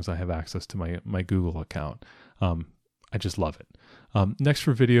time as long as I have access to my Google account. I just love it. Next,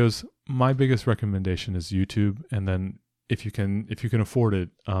 for videos, my biggest recommendation is YouTube. And then if you can afford it,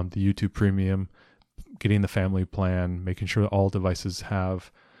 the YouTube Premium, getting the family plan, making sure that all devices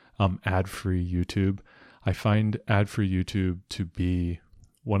have ad-free YouTube. I find ad-free YouTube to be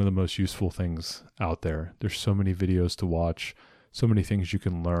one of the most useful things out there. There's so many videos to watch, so many things you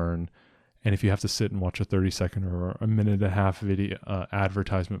can learn. And if you have to sit and watch a 30-second or a minute and a half video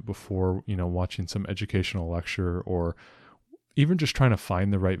advertisement before, watching some educational lecture, or even just trying to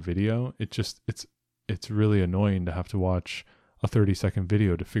find the right video, it's really annoying to have to watch a 30-second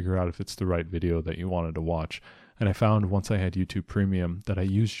video to figure out if it's the right video that you wanted to watch. And I found once I had YouTube Premium that I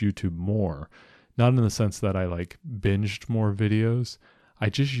used YouTube more, not in the sense that I binged more videos. I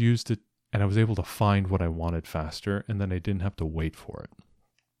just used it and I was able to find what I wanted faster, and then I didn't have to wait for it.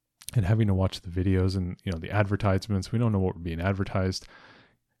 And having to watch the videos and, the advertisements, we don't know what we're being advertised.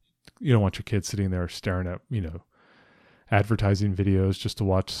 You don't want your kids sitting there staring at, advertising videos just to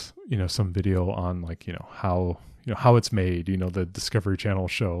watch, some video on how it's made, the Discovery Channel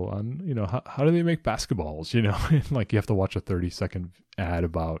show on, how do they make basketballs, and you have to watch a 30-second ad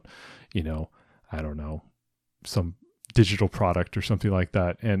about, I don't know, some digital product or something like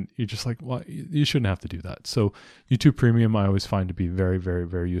that. And you're just like, well, you shouldn't have to do that. So YouTube Premium, I always find to be very, very,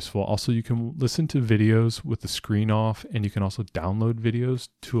 very useful. Also, you can listen to videos with the screen off, and you can also download videos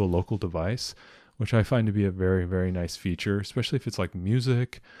to a local device, which I find to be a very, very nice feature, especially if it's like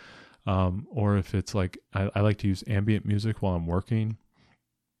music, or if it's I like to use ambient music while I'm working,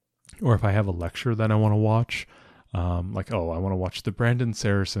 or if I have a lecture that I want to watch, I want to watch the Brandon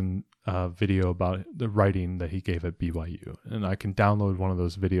Saracen video about the writing that he gave at BYU, and I can download one of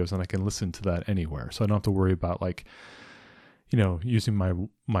those videos and I can listen to that anywhere. So I don't have to worry about using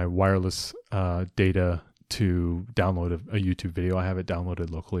my wireless data to download a YouTube video. I have it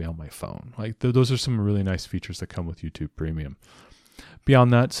downloaded locally on my phone. Those are some really nice features that come with YouTube Premium.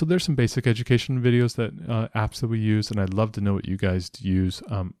 Beyond that, so there's some basic education videos apps that we use, and I'd love to know what you guys use.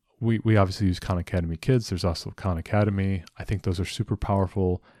 We obviously use Khan Academy Kids. There's also Khan Academy. I think those are super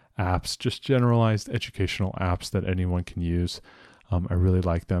powerful apps, just generalized educational apps that anyone can use. I really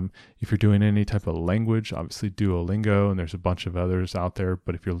like them. If you're doing any type of language, obviously Duolingo, and there's a bunch of others out there,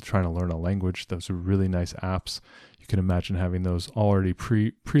 but if you're trying to learn a language, those are really nice apps. You can imagine having those already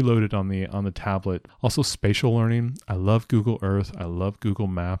preloaded on the tablet. Also, spatial learning. I love Google Earth. I love Google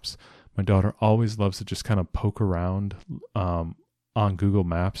Maps. My daughter always loves to just kind of poke around on Google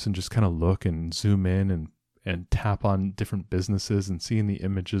Maps and just kind of look and zoom in and tap on different businesses and seeing the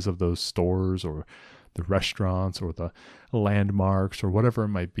images of those stores or the restaurants or the landmarks or whatever it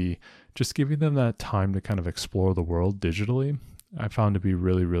might be. Just giving them that time to kind of explore the world digitally, I found to be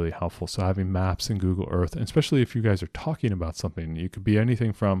really, really helpful. So having maps in Google Earth, and especially if you guys are talking about something, it could be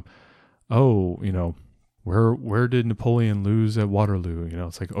anything from, where did Napoleon lose at Waterloo?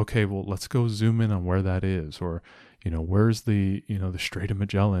 It's like, okay, well, let's go zoom in on where that is. Or, where's the Strait of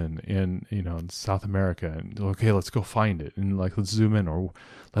Magellan in South America? And okay, let's go find it. And let's zoom in, or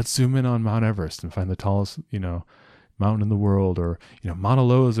let's zoom in on Mount Everest and find the tallest, mountain in the world, or, Mauna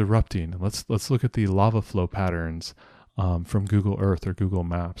Loa is erupting. And let's look at the lava flow patterns from Google Earth or Google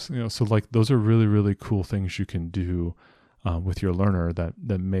Maps. So those are really, really cool things you can do with your learner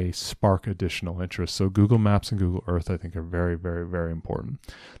that may spark additional interest. So Google Maps and Google Earth, I think, are very, very, very important.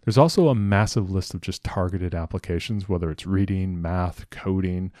 There's also a massive list of just targeted applications, whether it's reading, math,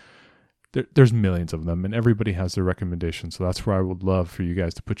 coding. There's millions of them, and everybody has their recommendations. So that's where I would love for you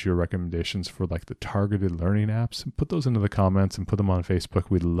guys to put your recommendations for the targeted learning apps, and put those into the comments and put them on Facebook.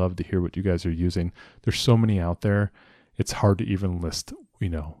 We'd love to hear what you guys are using. There's so many out there. It's hard to even list,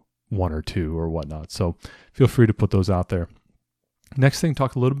 one or two or whatnot. So feel free to put those out there. Next thing,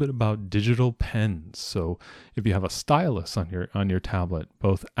 talk a little bit about digital pens. So if you have a stylus on your tablet,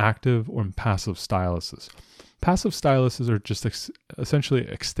 both active or passive styluses. Passive styluses are just essentially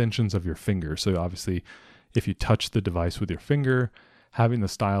extensions of your finger. So obviously, if you touch the device with your finger, having the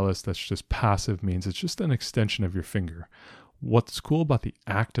stylus that's just passive means it's just an extension of your finger. What's cool about the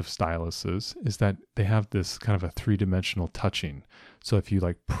active styluses is that they have this kind of a three-dimensional touching. So if you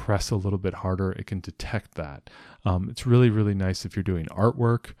like press a little bit harder, it can detect that. It's really, really nice if you're doing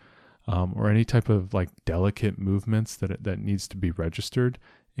artwork or any type of like delicate movements that needs to be registered.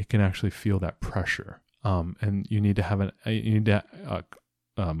 It can actually feel that pressure. And you need to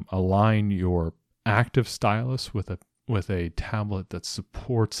align your active stylus with a tablet that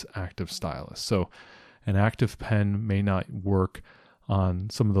supports active stylus. So an active pen may not work on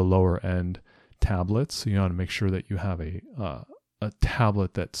some of the lower end tablets. So you want to make sure that you have a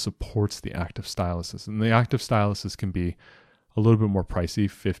tablet that supports the active styluses. And the active styluses can be a little bit more pricey,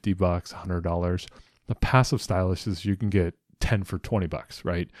 $50, $100. The passive styluses you can get 10 for $20,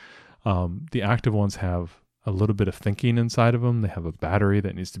 right? The active ones have a little bit of thinking inside of them. They have a battery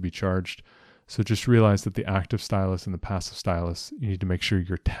that needs to be charged. So just realize that the active stylus and the passive stylus, you need to make sure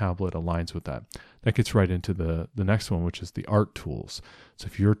your tablet aligns with that. That gets right into the next one, which is the art tools. So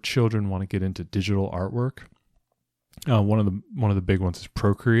if your children want to get into digital artwork, one of the big ones is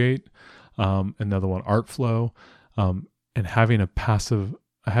Procreate. Another one, Artflow. And having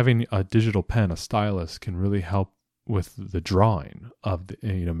a digital pen, a stylus, can really help with the drawing of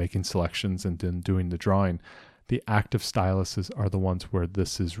making selections and then doing the drawing. The active styluses are the ones where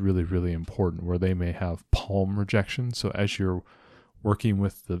this is really, really important, where they may have palm rejection. So as you're working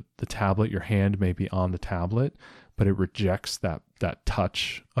with the tablet, your hand may be on the tablet, but it rejects that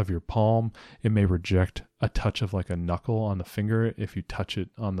touch of your palm. It may reject a touch of like a knuckle on the finger. If you touch it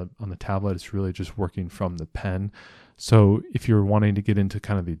on the tablet, it's really just working from the pen. So if you're wanting to get into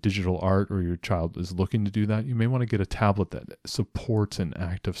kind of the digital art, or your child is looking to do that, you may want to get a tablet that supports an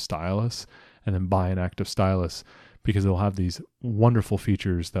active stylus, and then buy an active stylus, because it'll have these wonderful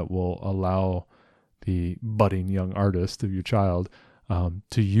features that will allow the budding young artist of your child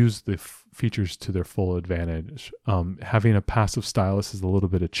to use the features to their full advantage. Having a passive stylus is a little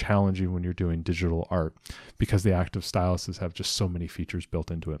bit challenging when you're doing digital art, because the active styluses have just so many features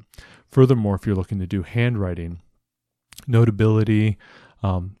built into it. Furthermore, if you're looking to do handwriting, Notability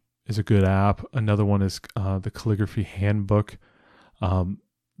is a good app. Another one is the Calligraphy Handbook.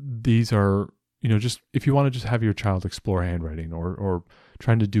 These are, just if you want to just have your child explore handwriting or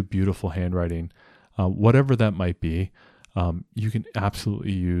trying to do beautiful handwriting, whatever that might be, you can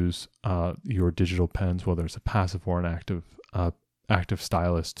absolutely use your digital pens, whether it's a passive or an active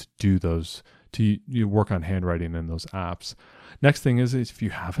stylus, to do those, to work on handwriting in those apps. Next thing is if you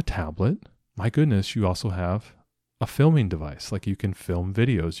have a tablet, my goodness, you also have a filming device. Like you can film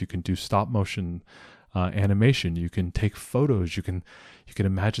videos, you can do stop motion animation, you can take photos, you can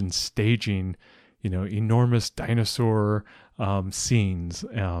imagine staging, enormous dinosaur scenes,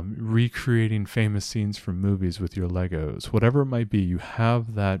 recreating famous scenes from movies with your Legos, whatever it might be. You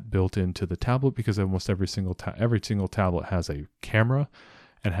have that built into the tablet, because almost every single tablet has a camera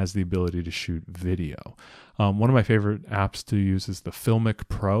and has the ability to shoot video. One of my favorite apps to use is the Filmic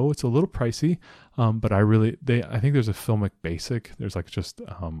Pro. It's a little pricey, but I think there's a Filmic Basic. There's like just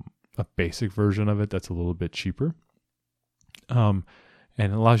a basic version of it that's a little bit cheaper. And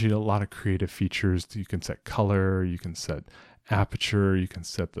it allows you a lot of creative features. You can set color, you can set aperture, you can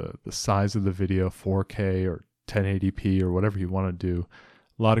set the size of the video, 4K or 1080p or whatever you want to do.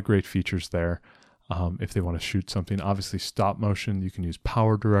 A lot of great features there. If they want to shoot something, obviously stop motion, you can use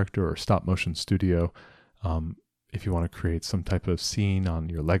Power Director or Stop Motion Studio. If you want to create some type of scene on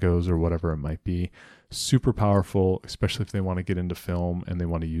your Legos or whatever it might be, super powerful, especially if they want to get into film and they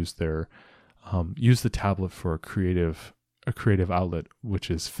want to use use the tablet for a creative outlet, which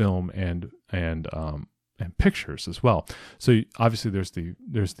is film and pictures as well. So obviously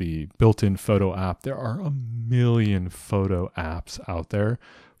there's the built-in photo app. There are a million photo apps out there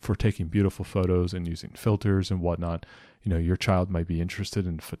for taking beautiful photos and using filters and whatnot. Your child might be interested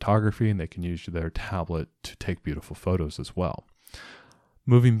in photography, and they can use their tablet to take beautiful photos as well.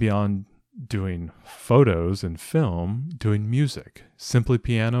 Moving beyond doing photos and film, doing music. Simply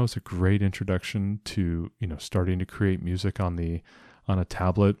Piano is a great introduction to, starting to create music on a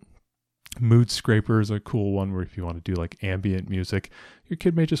tablet. Mood Scraper is a cool one where if you want to do like ambient music, your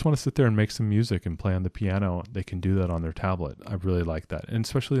kid may just want to sit there and make some music and play on the piano. They can do that on their tablet. I really like that. And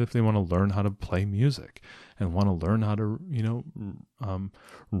especially if they want to learn how to play music and want to learn how to,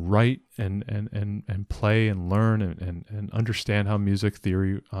 write and play and learn and understand how music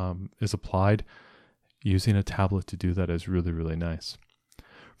theory is applied, using a tablet to do that is really, really nice.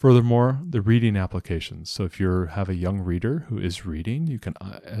 Furthermore, the reading applications. So if you have a young reader who is reading, you can,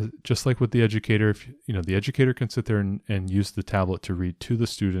 just like with the educator, if the educator can sit there and use the tablet to read to the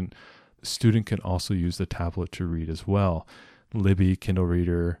student can also use the tablet to read as well. Libby, Kindle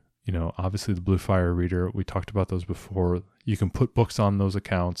Reader, obviously the Blue Fire Reader, we talked about those before. You can put books on those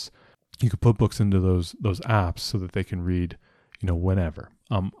accounts. You can put books into those apps so that they can read, whenever.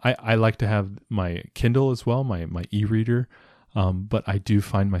 I like to have my Kindle as well, my e-reader. But I do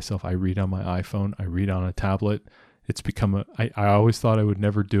find myself, I read on my iPhone, I read on a tablet. It's become I always thought I would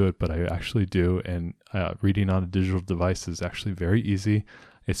never do it, but I actually do. And reading on a digital device is actually very easy.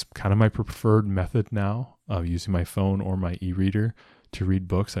 It's kind of my preferred method now of using my phone or my e-reader to read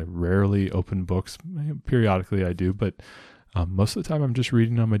books. I rarely open books. Periodically I do, but most of the time I'm just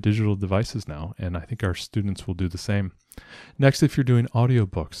reading on my digital devices now. And I think our students will do the same. Next, if you're doing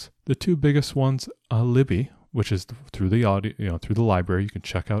audiobooks, the two biggest ones, Libby, which is through the audio, through the library. You can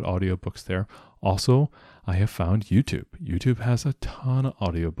check out audiobooks there. Also, I have found YouTube. YouTube has a ton of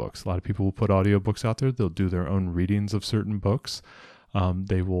audiobooks. A lot of people will put audiobooks out there. They'll do their own readings of certain books.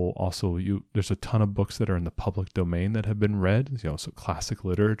 They will also, there's a ton of books that are in the public domain that have been read, so classic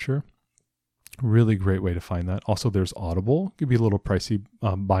literature. Really great way to find that. Also, there's Audible. It could be a little pricey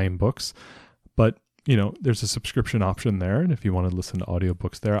buying books, but there's a subscription option there. And if you want to listen to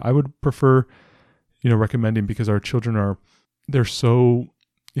audiobooks there, I would prefer recommending, because our children they're so,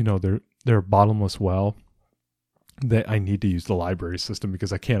 they're a bottomless well that I need to use the library system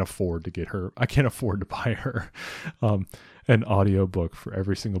because I can't afford to buy her an audiobook for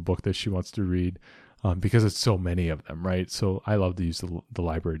every single book that she wants to read because it's so many of them, right? So I love to use the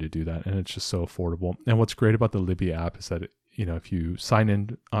library to do that, and it's just so affordable. And what's great about the Libby app is that, if you sign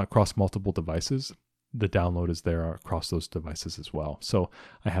in across multiple devices, the download is there across those devices as well. So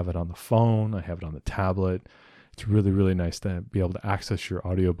I have it on the phone, I have it on the tablet. It's really, really nice to be able to access your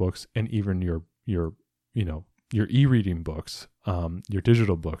audiobooks and even your e-reading books, your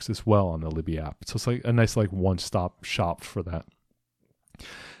digital books as well on the Libby app. So it's like a nice one-stop shop for that.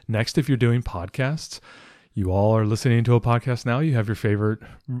 Next, if you're doing podcasts, you all are listening to a podcast now, you have your favorite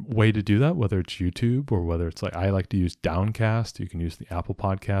way to do that, whether it's YouTube or whether it's I like to use Downcast. You can use the Apple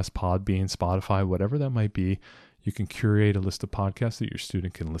Podcast, Podbean, Spotify, whatever that might be. You can curate a list of podcasts that your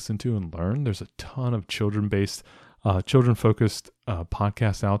student can listen to and learn. There's a ton of children-focused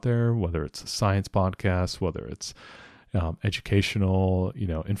podcasts out there, whether it's a science podcast, whether it's educational,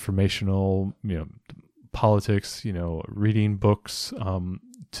 informational, politics, reading books,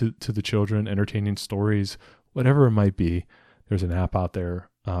 to the children, entertaining stories, whatever it might be. There's an app out there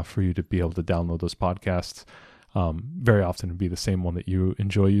for you to be able to download those podcasts. Very often it'd be the same one that you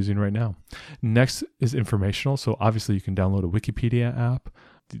enjoy using right now. Next is informational. So obviously you can download a Wikipedia app,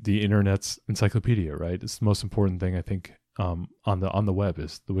 the internet's encyclopedia, right? It's the most important thing, I think, on the web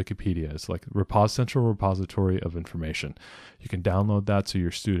is the Wikipedia. It's like central repository of information. You can download that so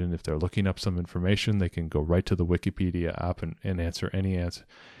your student, if they're looking up some information, they can go right to the Wikipedia app and answer any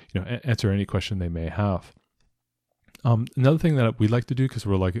question they may have. Another thing that we like to do, because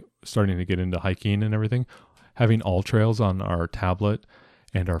we're starting to get into hiking and everything, having AllTrails on our tablet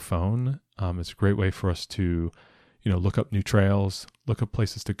and our phone is a great way for us to, look up new trails, look up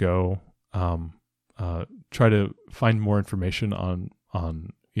places to go, try to find more information on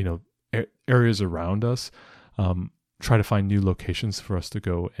areas around us, try to find new locations for us to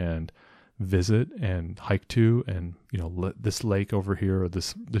go and visit and hike to, and this lake over here, or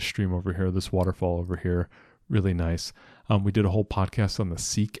this stream over here, this waterfall over here, really nice. We did a whole podcast on the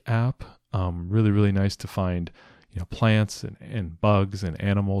Seek app. Really, really nice to find plants and bugs and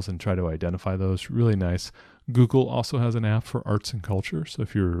animals and try to identify those. Really nice. Google also has an app for arts and culture. So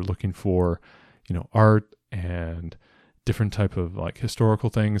if you're looking for art and different type of historical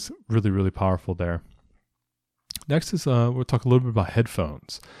things, really, really powerful there. Next is we'll talk a little bit about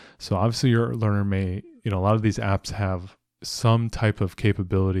headphones. So obviously your learner may, a lot of these apps have some type of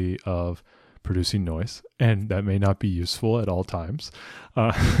capability of producing noise, and that may not be useful at all times.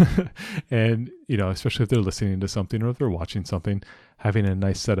 And, especially if they're listening to something or if they're watching something, having a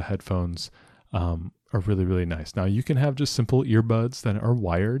nice set of headphones are really, really nice. Now you can have just simple earbuds that are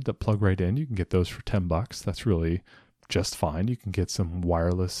wired that plug right in. You can get those for $10. That's really just fine. You can get some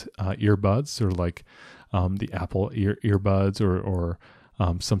wireless earbuds, or the Apple earbuds, or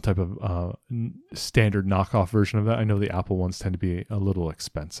some type of standard knockoff version of that. I know the Apple ones tend to be a little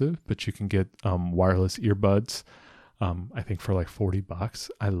expensive, but you can get wireless earbuds, I think for like $40.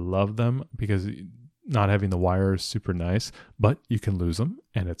 I love them because not having the wire is super nice, but you can lose them,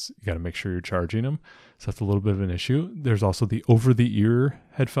 and you got to make sure you're charging them. So that's a little bit of an issue. There's also the over-the-ear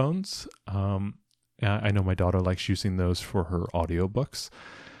headphones. I know my daughter likes using those for her audiobooks.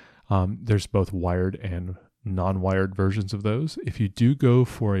 There's both wired and non-wired versions of those. If you do go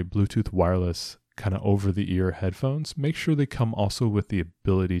for a Bluetooth wireless kind of over-the-ear headphones, make sure they come also with the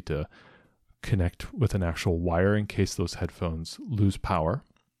ability to connect with an actual wire in case those headphones lose power.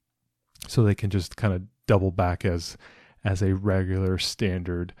 So they can just kind of double back as a regular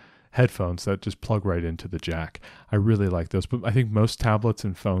standard headphones that just plug right into the jack. I really like those, but I think most tablets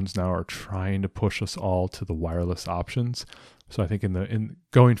and phones now are trying to push us all to the wireless options. So I think in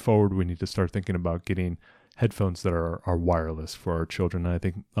going forward, we need to start thinking about getting headphones that are wireless for our children. And I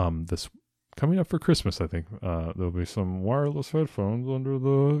think this coming up for Christmas, I think there'll be some wireless headphones under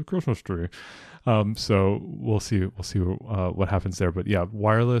the Christmas tree. So we'll see what happens there. But yeah,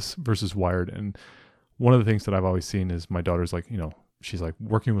 wireless versus wired. And one of the things that I've always seen is my daughter's like, she's like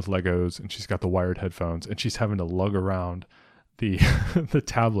working with Legos, and she's got the wired headphones, and she's having to lug around the the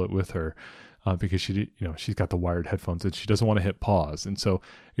tablet with her because she's got the wired headphones and she doesn't want to hit pause. And so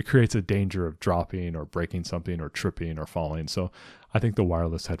it creates a danger of dropping or breaking something or tripping or falling. So I think the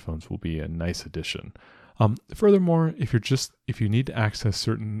wireless headphones will be a nice addition. Furthermore, if you need to access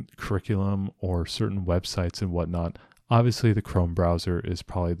certain curriculum or certain websites and whatnot, obviously the Chrome browser is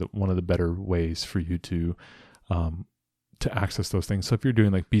probably one of the better ways for you to access those things. So if you're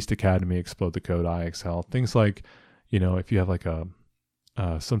doing like Beast Academy, Explode the Code, iExcel, things like, if you have like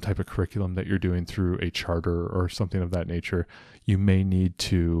some type of curriculum that you're doing through a charter or something of that nature, you may need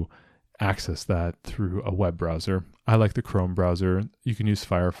to access that through a web browser. I like the Chrome browser. You can use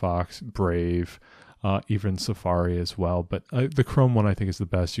Firefox, Brave, even Safari as well. But the Chrome one I think is the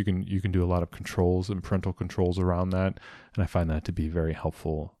best. You can do a lot of controls and parental controls around that, and I find that to be very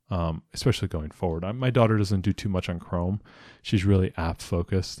helpful, especially going forward. My daughter doesn't do too much on Chrome. She's really app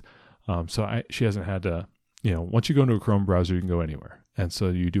focused, so she hasn't had to. Once you go into a Chrome browser, you can go anywhere, and so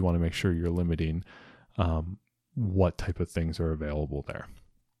you do want to make sure you're limiting what type of things are available there.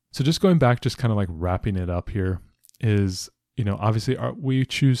 So just going back, just kind of like wrapping it up here is, obviously we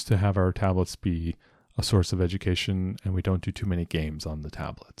choose to have our tablets be a source of education, and we don't do too many games on the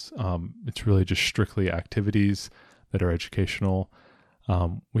tablets. It's really just strictly activities that are educational.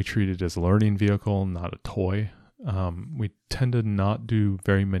 We treat it as a learning vehicle, not a toy. We tend to not do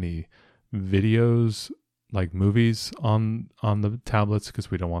very many videos like movies on the tablets because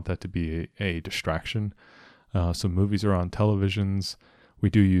we don't want that to be a distraction. So movies are on televisions. We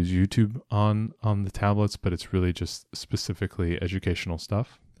do use YouTube on the tablets, but it's really just specifically educational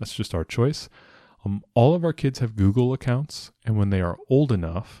stuff. That's just our choice. All of our kids have Google accounts, and when they are old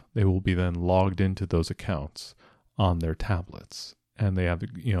enough, they will be then logged into those accounts on their tablets. And they have a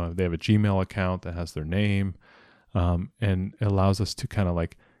Gmail account that has their name, and it allows us to kind of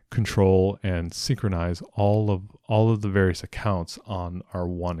like control and synchronize all of the various accounts on our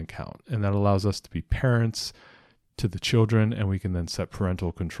one account. And that allows us to be parents to the children, and we can then set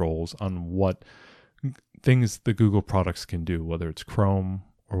parental controls on what things the Google products can do, whether it's Chrome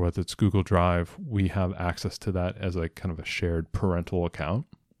or whether it's Google Drive. We have access to that as like kind of a shared parental account.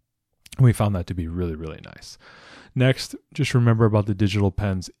 And we found that to be really, really nice. Next, just remember about the digital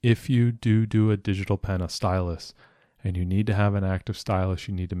pens. If you do a digital pen, a stylus, and you need to have an active stylus,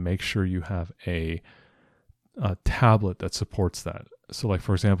 you need to make sure you have a tablet that supports that. So like,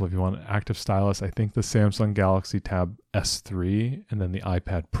 for example, if you want an active stylus, I think the Samsung Galaxy Tab S3 and then the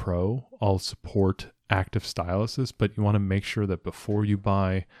iPad Pro all support active styluses, but you want to make sure that before you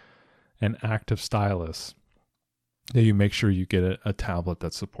buy an active stylus, that you make sure you get a tablet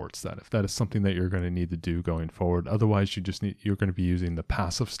that supports that, if that is something that you're going to need to do going forward. Otherwise, you're going to be using the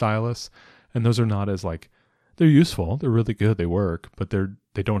passive stylus, and those are not as like, they're useful, they're really good, they work, but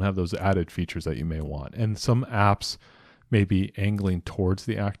they don't have those added features that you may want. And some apps may be angling towards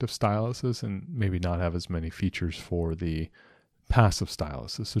the active styluses and maybe not have as many features for the passive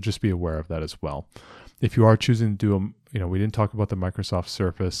styluses. So just be aware of that as well. If you are choosing to do we didn't talk about the Microsoft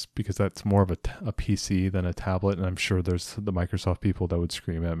Surface because that's more of a PC than a tablet. And I'm sure there's the Microsoft people that would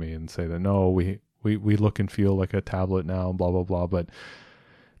scream at me and say that, no, we look and feel like a tablet now, blah, blah, blah. But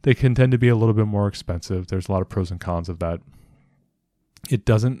they can tend to be a little bit more expensive. There's a lot of pros and cons of that.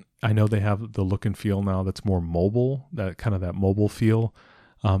 I know they have the look and feel now that's more mobile, that kind of that mobile feel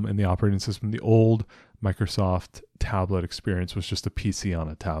in the operating system. The old Microsoft tablet experience was just a PC on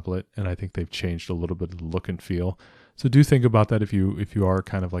a tablet, and I think they've changed a little bit of the look and feel. So do think about that if you are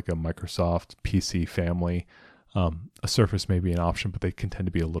kind of like a Microsoft PC family. A Surface may be an option, but they can tend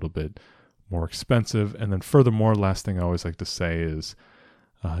to be a little bit more expensive. And then furthermore, last thing I always like to say is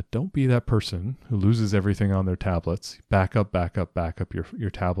don't be that person who loses everything on their tablets. Back up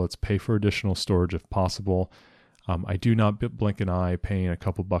your tablets. Pay for additional storage if possible. I do not blink an eye paying a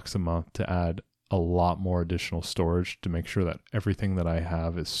couple bucks a month to add a lot more additional storage to make sure that everything that I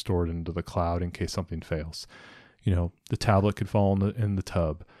have is stored into the cloud in case something fails. The tablet could fall in the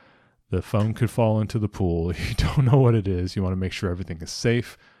tub. The phone could fall into the pool. You don't know what it is. You want to make sure everything is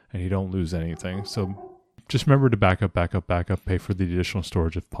safe and you don't lose anything. So just remember to back up, pay for the additional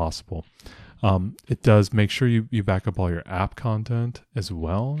storage if possible. It does make sure you back up all your app content as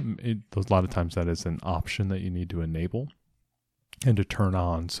well. A lot of times that is an option that you need to enable and to turn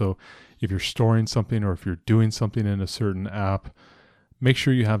on. So if you're storing something or if you're doing something in a certain app, make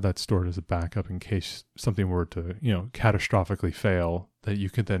sure you have that stored as a backup in case something were to, catastrophically fail, that you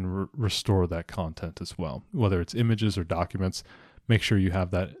can then restore that content as well. Whether it's images or documents, make sure you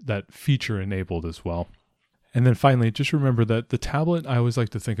have that feature enabled as well. And then finally, just remember that the tablet, I always like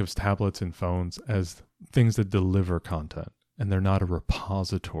to think of tablets and phones as things that deliver content, and they're not a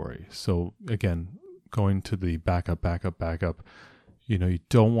repository. So again, going to the backup, you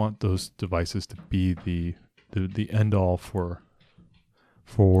don't want those devices to be the end all for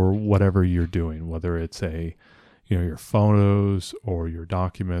whatever you're doing, whether it's your photos or your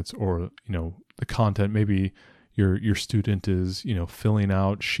documents or, the content. Maybe your student is, filling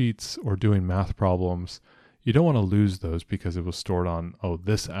out sheets or doing math problems. You don't want to lose those because it was stored on,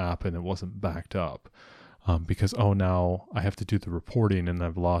 this app and it wasn't backed up. Because, now I have to do the reporting and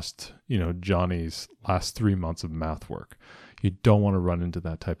I've lost, Johnny's last 3 months of math work. You don't want to run into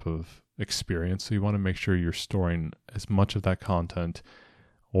that type of experience. So you want to make sure you're storing as much of that content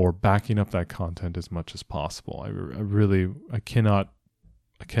or backing up that content as much as possible. I cannot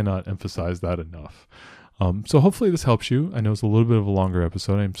emphasize that enough. So hopefully this helps you. I know it's a little bit of a longer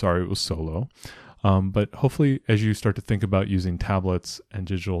episode. I'm sorry it was solo. But hopefully as you start to think about using tablets and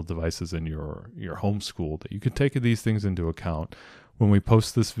digital devices in your homeschool, that you can take these things into account. When we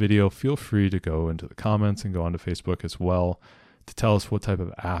post this video, feel free to go into the comments and go onto Facebook as well to tell us what type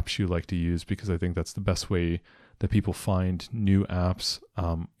of apps you like to use, because I think that's the best way that people find new apps.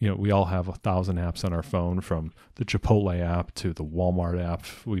 We all have 1,000 apps on our phone, from the Chipotle app to the Walmart app.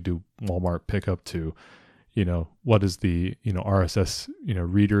 We do Walmart pickup to, what is the, RSS,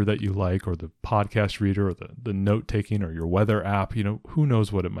 reader that you like, or the podcast reader, or the note taking, or your weather app, who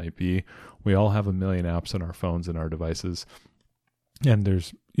knows what it might be. We all have a million apps on our phones and our devices. And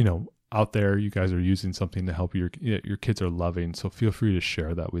there's, out there, you guys are using something to help your kids are loving. So feel free to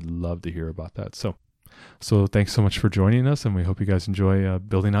share that. We'd love to hear about that. So thanks so much for joining us, and we hope you guys enjoy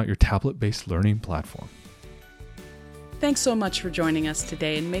building out your tablet-based learning platform. Thanks so much for joining us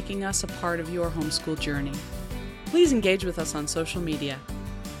today and making us a part of your homeschool journey. Please engage with us on social media.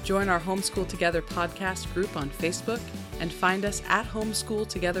 Join our Homeschool Together podcast group on Facebook and find us at Homeschool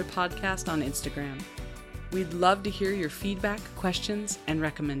Together Podcast on Instagram. We'd love to hear your feedback, questions, and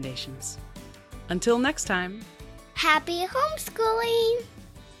recommendations. Until next time, Happy homeschooling!